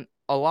agree on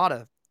a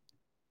lot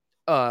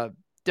of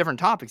different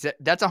topics.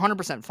 That's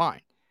 100%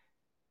 fine.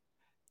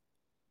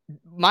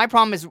 My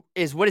problem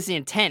is what is the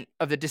intent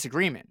of the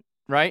disagreement,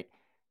 right?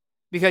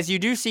 Because you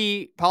do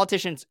see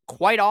politicians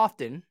quite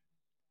often.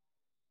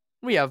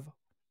 We have,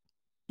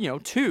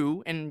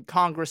 2 in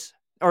Congress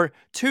or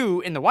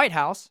 2 in the White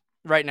House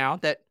right now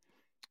that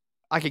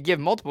I could give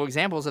multiple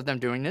examples of them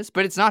doing this,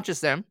 but it's not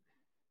just them.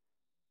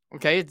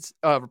 Okay, it's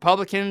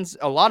Republicans.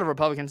 A lot of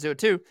Republicans do it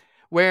too,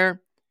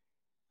 where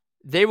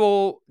they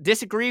will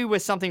disagree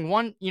with something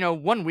one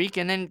week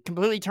and then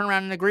completely turn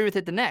around and agree with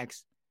it the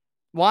next.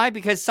 Why?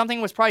 Because something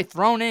was probably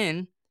thrown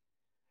in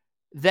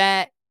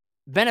that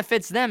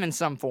benefits them in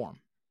some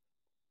form.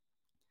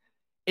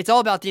 It's all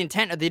about the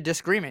intent of the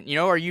disagreement.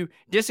 Are you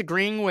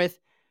disagreeing with,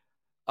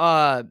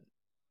 hell,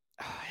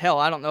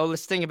 I don't know.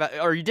 Let's think about,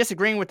 are you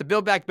disagreeing with the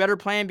Build Back Better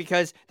plan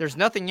because there's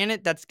nothing in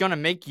it that's going to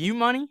make you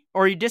money?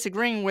 Or are you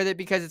disagreeing with it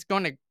because it's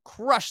going to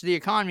crush the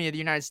economy of the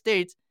United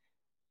States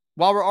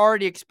while we're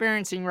already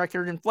experiencing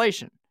record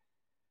inflation?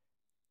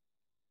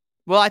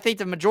 Well, I think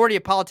the majority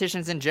of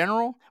politicians in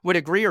general would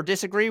agree or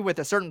disagree with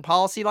a certain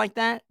policy like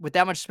that, with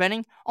that much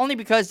spending, only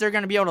because they're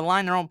going to be able to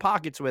line their own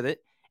pockets with it,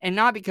 and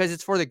not because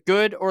it's for the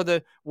good or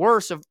the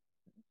worse of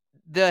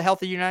the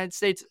healthy United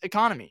States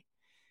economy.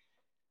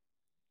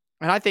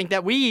 And I think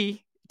that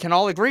we can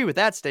all agree with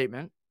that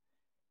statement.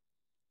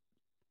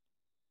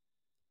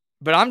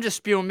 But I'm just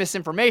spewing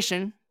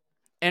misinformation,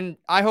 and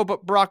I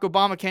hope Barack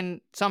Obama can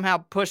somehow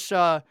push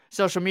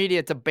social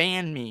media to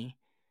ban me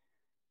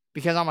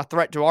because I'm a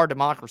threat to our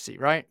democracy,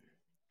 right?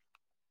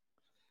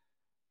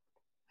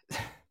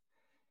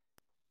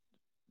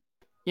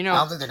 I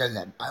don't think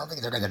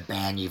they're gonna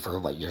ban you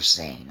for what you're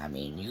saying. I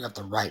mean, you have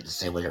the right to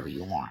say whatever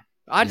you want.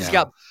 I just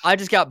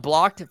got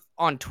blocked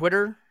on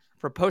Twitter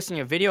for posting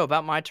a video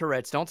about my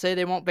Tourette's. Don't say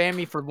they won't ban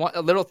me for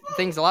little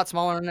things a lot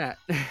smaller than that.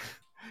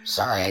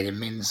 Sorry, I didn't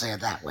mean to say it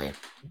that way.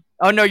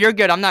 Oh no, you're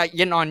good. I'm not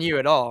getting on you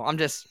at all. I'm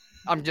just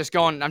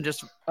responding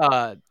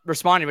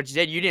to what you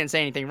said. You didn't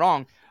say anything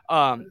wrong.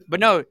 But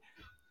no,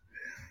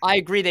 I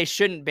agree they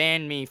shouldn't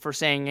ban me for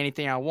saying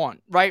anything I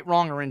want. Right,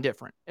 wrong, or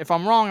indifferent. If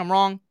I'm wrong, I'm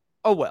wrong.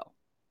 Oh well.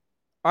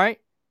 All right.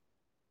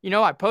 If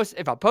I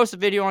post a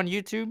video on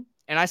YouTube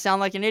and I sound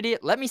like an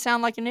idiot, let me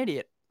sound like an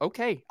idiot.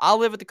 Okay. I'll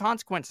live with the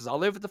consequences. I'll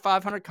live with the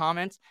 500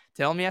 comments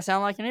telling me I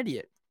sound like an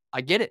idiot.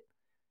 I get it.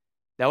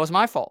 That was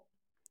my fault.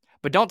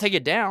 But don't take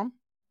it down.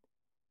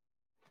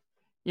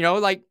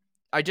 Like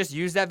I just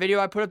used that video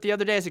I put up the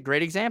other day as a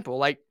great example.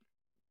 Like,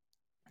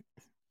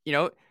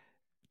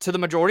 to the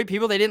majority of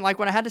people, they didn't like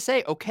what I had to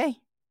say. Okay.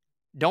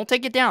 Don't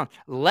take it down.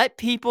 Let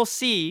people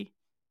see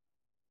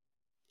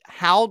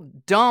how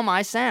dumb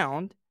I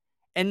sound,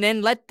 and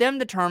then let them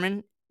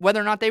determine whether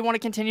or not they want to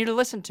continue to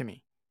listen to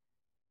me.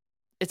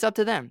 It's up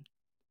to them.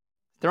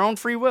 Their own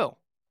free will.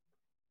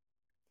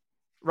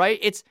 Right?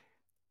 It's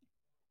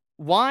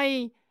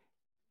why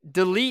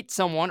delete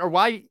someone or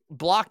why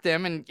block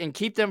them and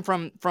keep them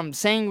from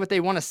saying what they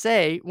want to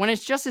say when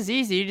it's just as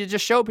easy to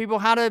just show people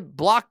how to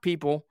block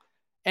people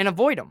and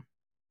avoid them.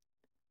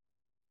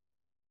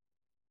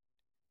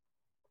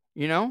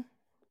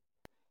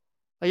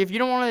 Like if you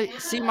don't want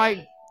to see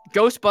my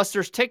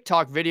Ghostbusters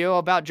TikTok video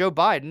about Joe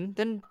Biden,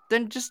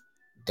 then just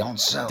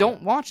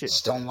don't watch it.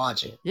 Just don't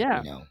watch it.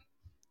 Yeah.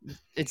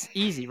 It's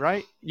easy,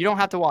 right? You don't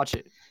have to watch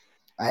it.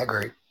 I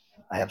agree.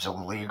 I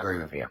absolutely agree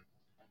with you.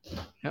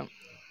 Yep.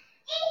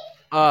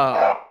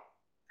 By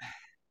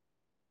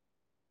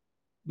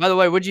the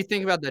way, what'd you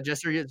think about that,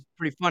 Jester? It's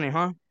pretty funny,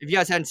 huh? If you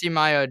guys hadn't seen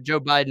my Joe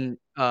Biden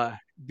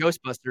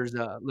Ghostbusters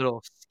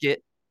little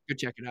skit, go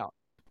check it out.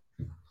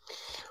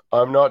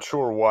 I'm not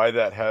sure why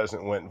that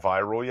hasn't went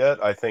viral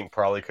yet. I think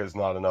probably because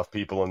not enough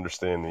people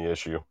understand the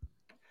issue.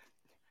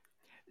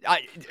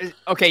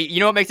 Okay, you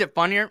know what makes it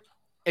funnier?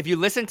 If you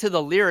listen to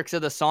the lyrics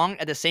of the song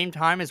at the same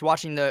time as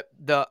watching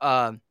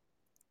the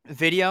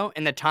video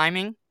and the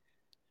timing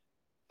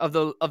of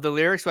the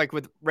lyrics, like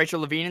with Rachel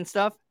Levine and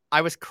stuff,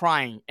 I was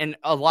crying, and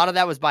a lot of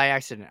that was by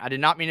accident. I did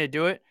not mean to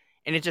do it,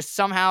 and it just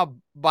somehow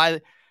by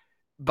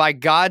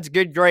God's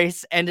good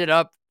grace ended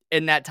up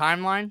in that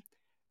timeline.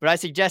 But I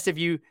suggest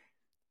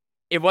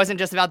it wasn't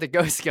just about the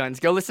ghost guns.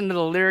 Go listen to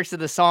the lyrics of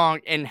the song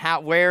and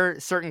where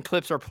certain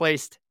clips are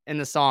placed in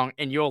the song,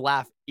 and you'll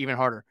laugh even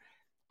harder.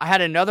 I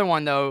had another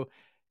one though,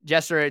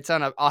 Jester. It's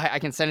I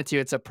can send it to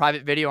you. It's a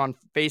private video on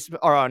Facebook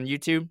or on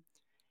YouTube,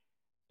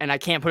 and I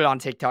can't put it on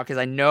TikTok because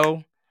I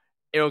know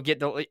it'll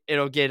get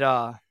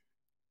a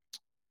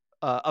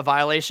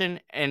violation,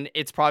 and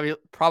it's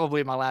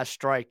probably my last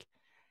strike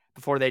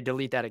before they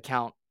delete that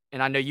account.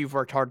 And I know you've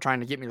worked hard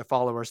trying to get me the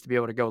followers to be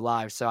able to go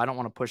live, so I don't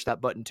want to push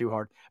that button too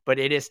hard. But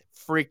it is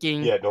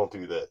freaking don't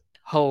do that.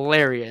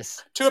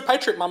 Hilarious. To a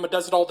Patriot Mama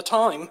does it all the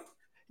time.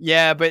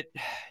 Yeah, but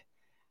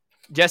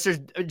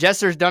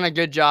Jester's done a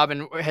good job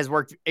and has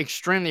worked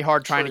extremely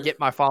hard trying to True. get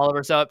my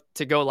followers up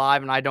to go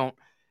live, and I don't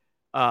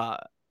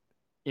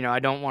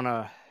want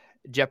to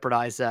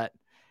jeopardize that.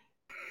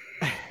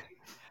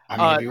 I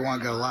mean, if you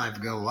want to go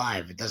live, go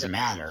live. It doesn't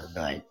matter,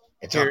 but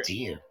it's Here. up to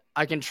you.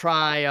 I can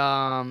try.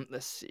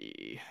 Let's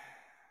see.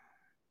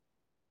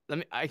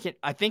 I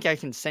think I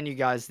can send you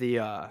guys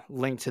the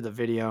link to the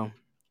video.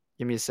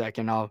 Give me a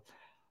second. I'll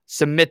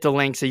submit the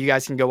link so you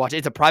guys can go watch it.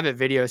 It's a private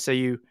video, so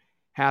you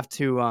have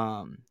to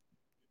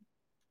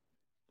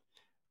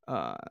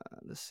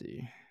let's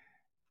see.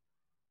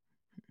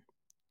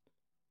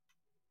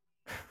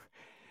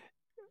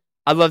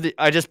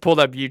 I just pulled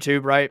up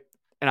YouTube, right?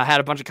 And I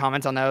had a bunch of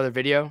comments on that other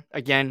video.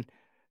 Again,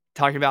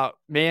 talking about,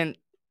 man,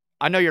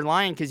 I know you're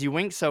lying because you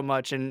wink so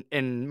much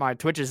in my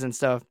Twitches and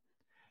stuff.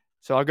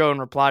 So I'll go and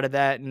reply to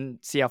that and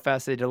see how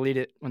fast they delete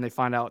it when they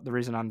find out the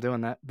reason I'm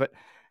doing that. But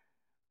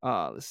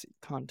let's see,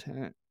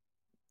 content.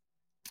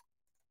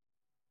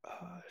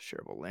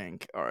 Shareable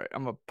link. All right,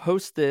 I'm going to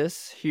post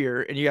this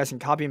here, and you guys can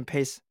copy and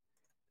paste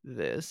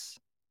this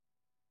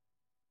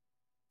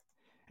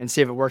and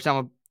see if it works.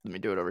 Let me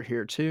do it over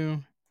here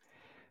too.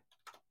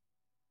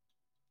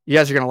 You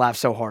guys are going to laugh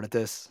so hard at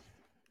this.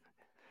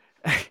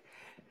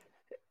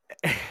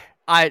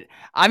 I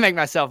make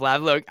myself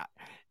laugh. Look,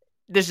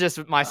 this is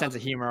just my sense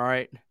of humor, all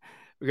right?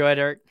 Go ahead,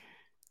 Eric.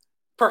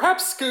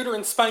 Perhaps Scooter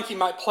and Spanky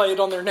might play it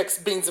on their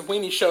next Beans and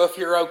Weenie show if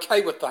you're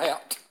okay with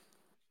that.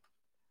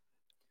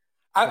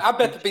 I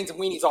bet the Beans and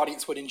Weenies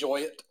audience would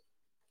enjoy it.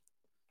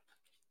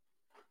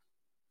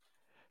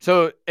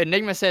 So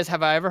Enigma says,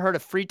 have I ever heard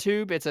of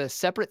FreeTube? It's a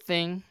separate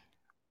thing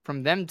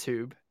from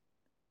ThemTube.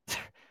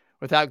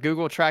 Without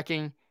Google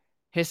tracking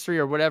history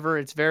or whatever,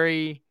 it's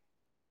very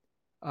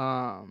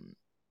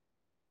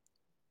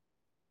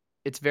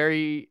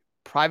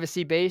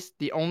privacy based.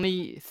 The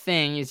only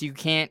thing is you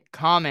can't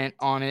comment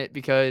on it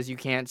because you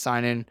can't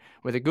sign in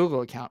with a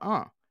Google account.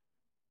 I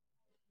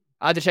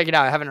have to check it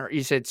out. I haven't heard.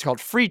 You said it's called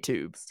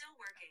FreeTube. Still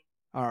working.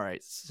 All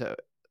right, so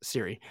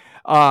Siri.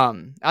 I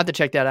have to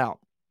check that out.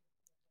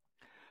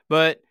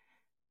 But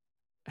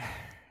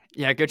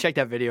yeah, go check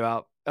that video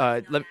out.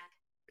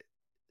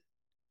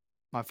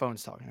 My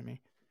phone's talking to me.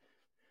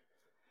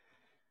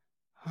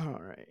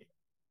 All right.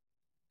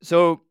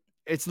 So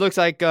it looks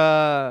like he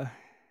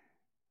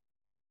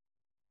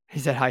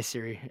said hi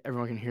Siri.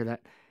 Everyone can hear that.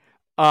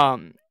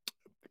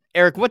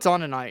 Eric, what's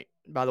on tonight,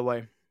 by the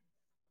way?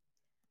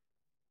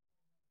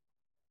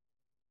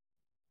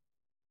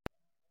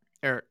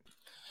 Eric.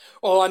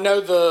 Well, I know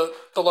the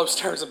Low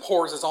Stairs of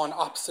Horrors is on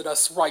opposite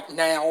us right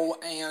now,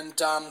 and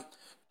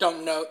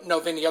don't know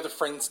of any other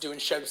friends doing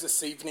shows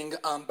this evening.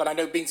 But I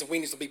know Beans and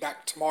Weenies will be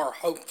back tomorrow,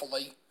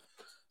 hopefully.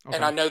 Okay.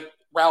 And I know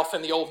Ralph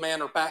and the Old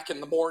Man are back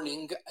in the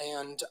morning,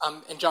 and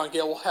John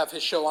Gale will have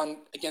his show on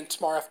again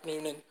tomorrow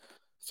afternoon, and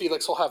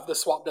Felix will have The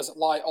Swap Doesn't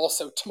Lie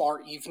also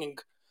tomorrow evening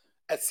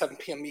at 7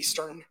 p.m.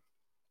 Eastern.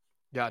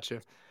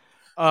 Gotcha.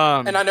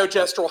 And I know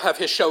Jester will have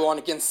his show on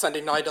again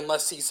Sunday night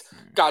unless he's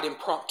got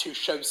impromptu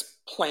shows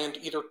planned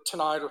either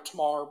tonight or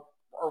tomorrow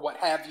or what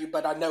have you.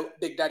 But I know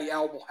Big Daddy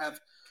Al will have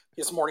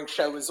his morning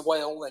show as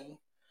well,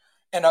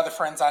 and other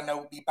friends I know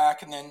will be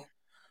back.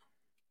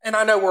 And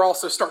I know we're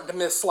also starting to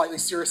miss Slightly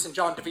Serious and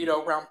John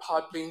DeVito around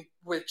Podbean,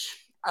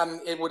 which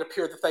it would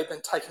appear that they've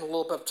been taking a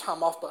little bit of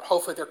time off, but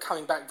hopefully they're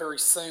coming back very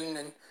soon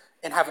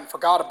and haven't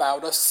forgot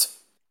about us.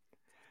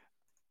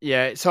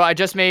 Yeah, so I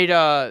just made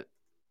the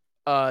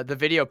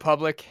video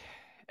public.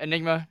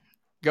 Enigma,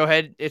 go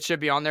ahead. It should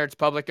be on there. It's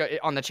public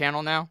on the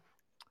channel now.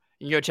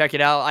 You can go check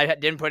it out. I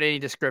didn't put any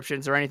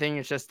descriptions or anything.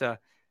 It's just so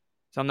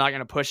I'm not going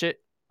to push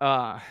it.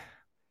 But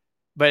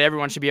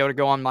everyone should be able to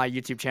go on my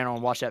YouTube channel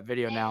and watch that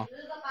video now.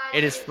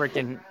 It is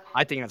freaking,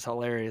 I think it's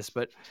hilarious,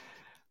 but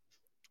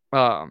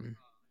don't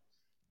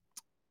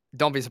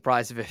be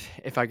surprised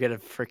if I get a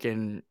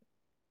freaking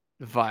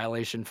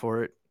violation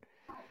for it.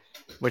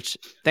 Which,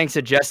 thanks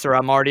to Jester,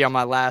 I'm already on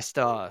my last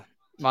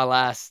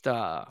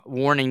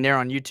warning there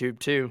on YouTube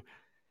too.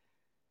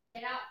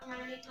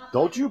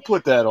 Don't you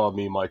put that on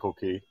me, Michael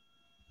Key.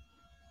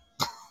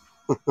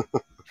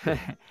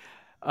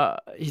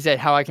 He said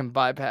how I can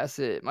bypass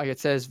it. Like it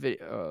says,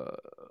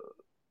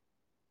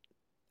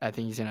 I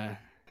think he's gonna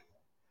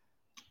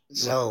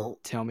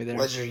tell me there.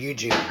 What's your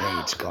YouTube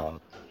page called?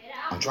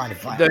 I'm trying to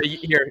find it.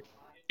 Here,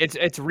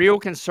 it's Real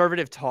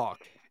Conservative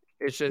Talk.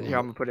 It's just here.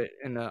 I'm gonna put it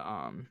in the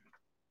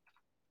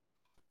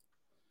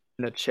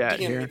chat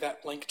DM here. me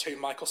that link too,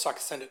 Michael, so I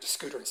can send it to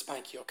Scooter and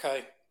Spanky.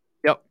 Okay.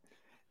 Yep.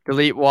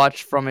 Delete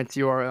watch from its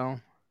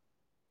URL.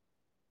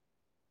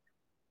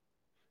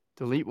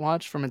 Delete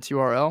watch from its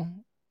URL?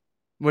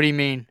 What do you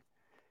mean?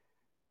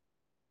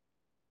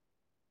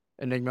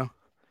 Enigma.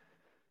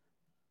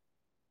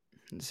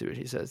 Let's see what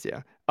he says.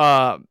 Yeah.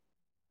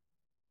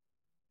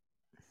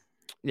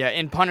 Yeah,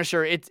 in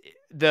Punisher,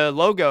 the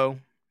logo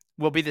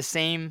will be the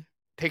same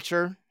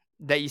picture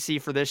that you see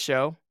for this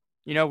show.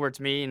 You know, where it's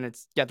me and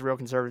it's got the Real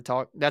Conservative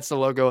Talk. That's the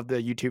logo of the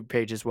YouTube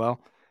page as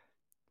well.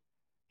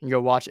 You can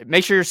go watch it.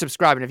 Make sure you're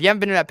subscribing. If you haven't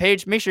been to that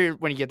page, make sure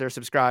when you get there,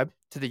 subscribe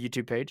to the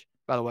YouTube page,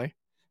 by the way.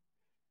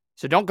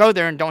 So don't go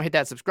there and don't hit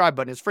that subscribe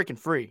button. It's freaking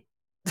free.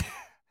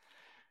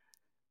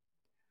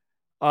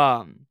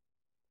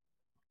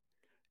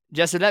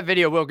 Jester, that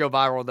video will go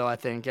viral, though, I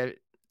think.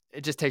 It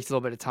just takes a little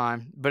bit of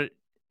time, but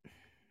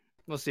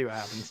we'll see what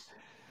happens.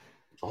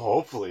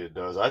 Hopefully it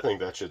does. I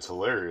think that shit's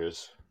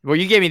hilarious. Well,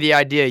 you gave me the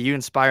idea. You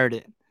inspired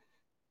it.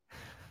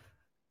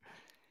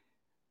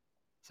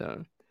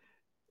 So,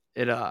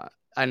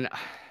 and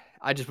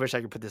I just wish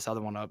I could put this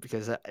other one up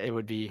because it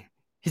would be.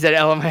 He said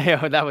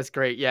LMAO. That was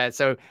great. Yeah.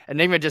 So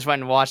Enigma just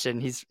went and watched it,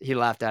 and he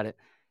laughed at it.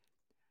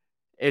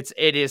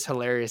 It is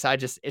hilarious.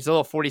 It's a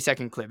little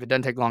 40-second clip. It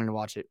doesn't take long to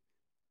watch it.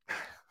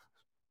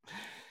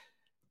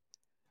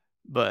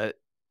 But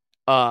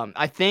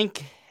I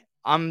think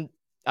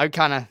I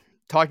kind of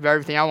talked about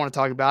everything I want to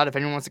talk about. If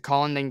anyone wants to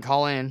call in, they can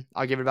call in.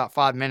 I'll give it about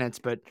 5 minutes.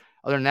 But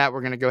other than that, we're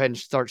going to go ahead and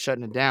start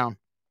shutting it down.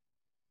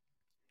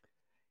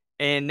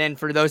 And then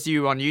for those of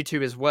you on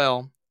YouTube as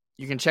well,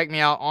 you can check me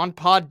out on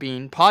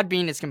Podbean.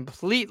 Podbean is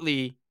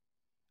completely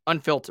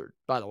unfiltered,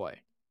 by the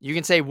way. You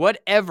can say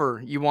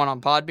whatever you want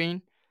on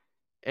Podbean,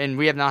 and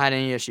we have not had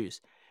any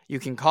issues. You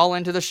can call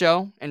into the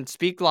show and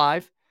speak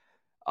live.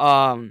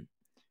 For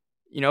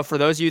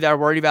those of you that are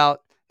worried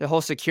about the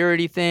whole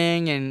security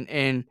thing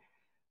and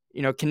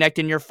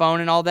connecting your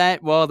phone and all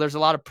that, well, there's a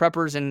lot of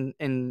preppers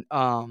and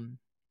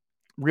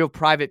real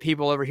private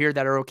people over here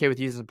that are okay with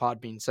using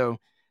Podbean. So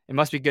it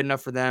must be good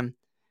enough for them.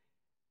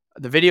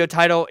 The video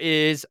title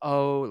is,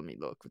 let me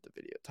look what the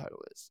video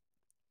title is.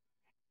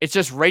 It's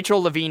just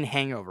Rachel Levine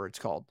Hangover, it's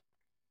called.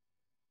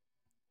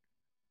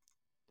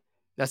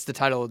 That's the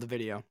title of the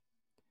video.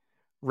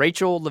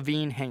 Rachel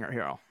Levine Hangover.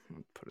 Here, I'll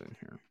put it in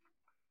here.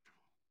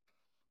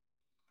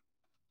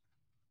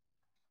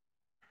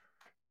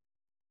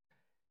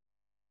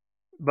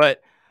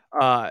 But,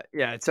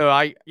 so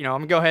I'm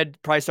going to go ahead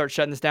and probably start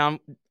shutting this down.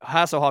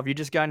 Hasselhoff, you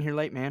just got in here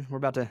late, man. We're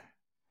about to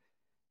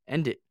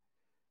end it.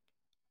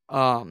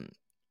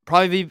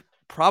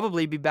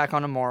 Probably be back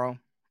on tomorrow.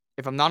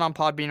 If I'm not on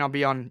Podbean, I'll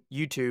be on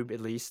YouTube at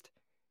least.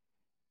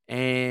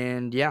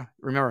 And yeah,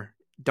 remember,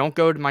 don't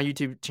go to my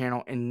YouTube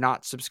channel and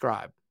not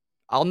subscribe.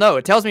 I'll know.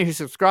 It tells me who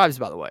subscribes,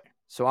 by the way.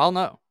 So I'll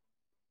know.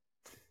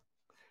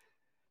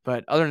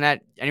 But other than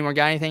that, anyone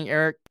got anything?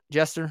 Eric,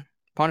 Jester,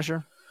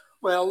 Punisher?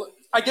 Well,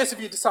 I guess if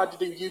you decide to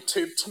do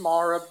YouTube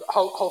tomorrow,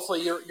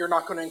 hopefully you're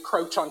not going to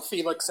encroach on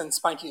Felix and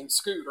Spanky and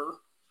Scooter.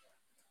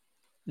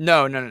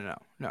 No,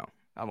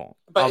 I won't.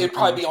 But it'd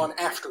probably be on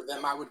after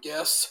them, I would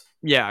guess.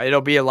 Yeah, it'll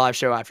be a live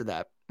show after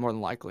that, more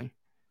than likely.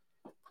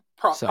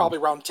 Probably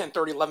around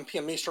 10:30, 11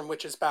 p.m. Eastern,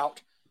 which is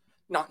about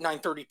not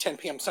 9:30, 10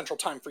 p.m. Central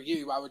Time for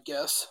you, I would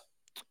guess.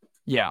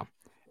 Yeah.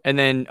 And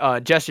then,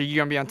 Jester, you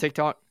going to be on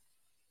TikTok?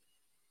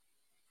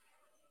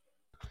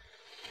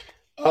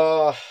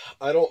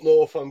 I don't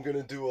know if I'm going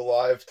to do a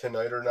live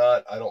tonight or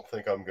not. I don't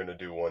think I'm going to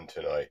do one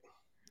tonight.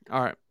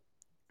 All right.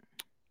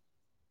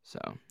 So,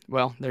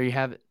 well, there you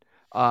have it.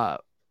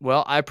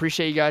 Well, I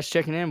appreciate you guys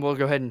checking in. We'll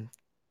go ahead and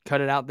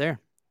cut it out there.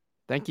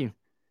 Thank you.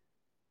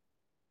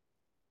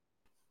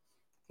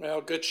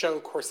 Well, good show,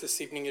 of course, this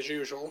evening as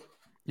usual.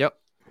 Yep.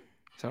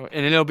 So,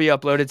 and it'll be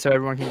uploaded so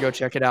everyone can go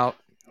check it out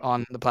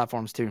on the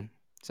platforms too.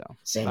 So,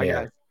 Same bye,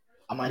 here.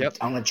 guys.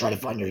 I'm gonna try to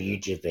find your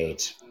YouTube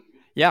page.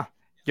 Yeah.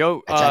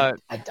 Yo. I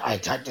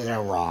typed it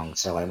in wrong,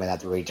 so I'm gonna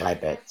have to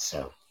retype it.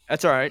 So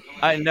that's all right.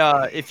 And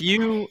if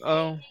you,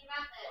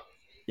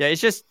 yeah,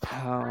 it's just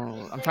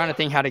I'm trying to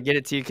think how to get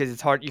it to you because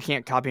it's hard. You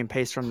can't copy and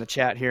paste from the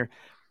chat here.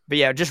 But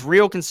yeah, just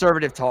real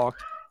conservative talk.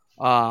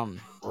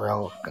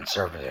 Real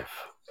conservative.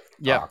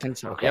 Yep.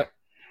 Okay. Yep.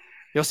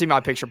 You'll see my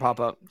picture pop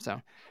up.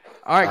 So,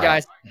 all right,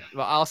 guys.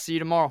 Well, I'll see you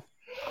tomorrow.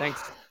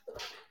 Thanks.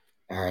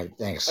 All right.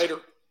 Thanks. Later.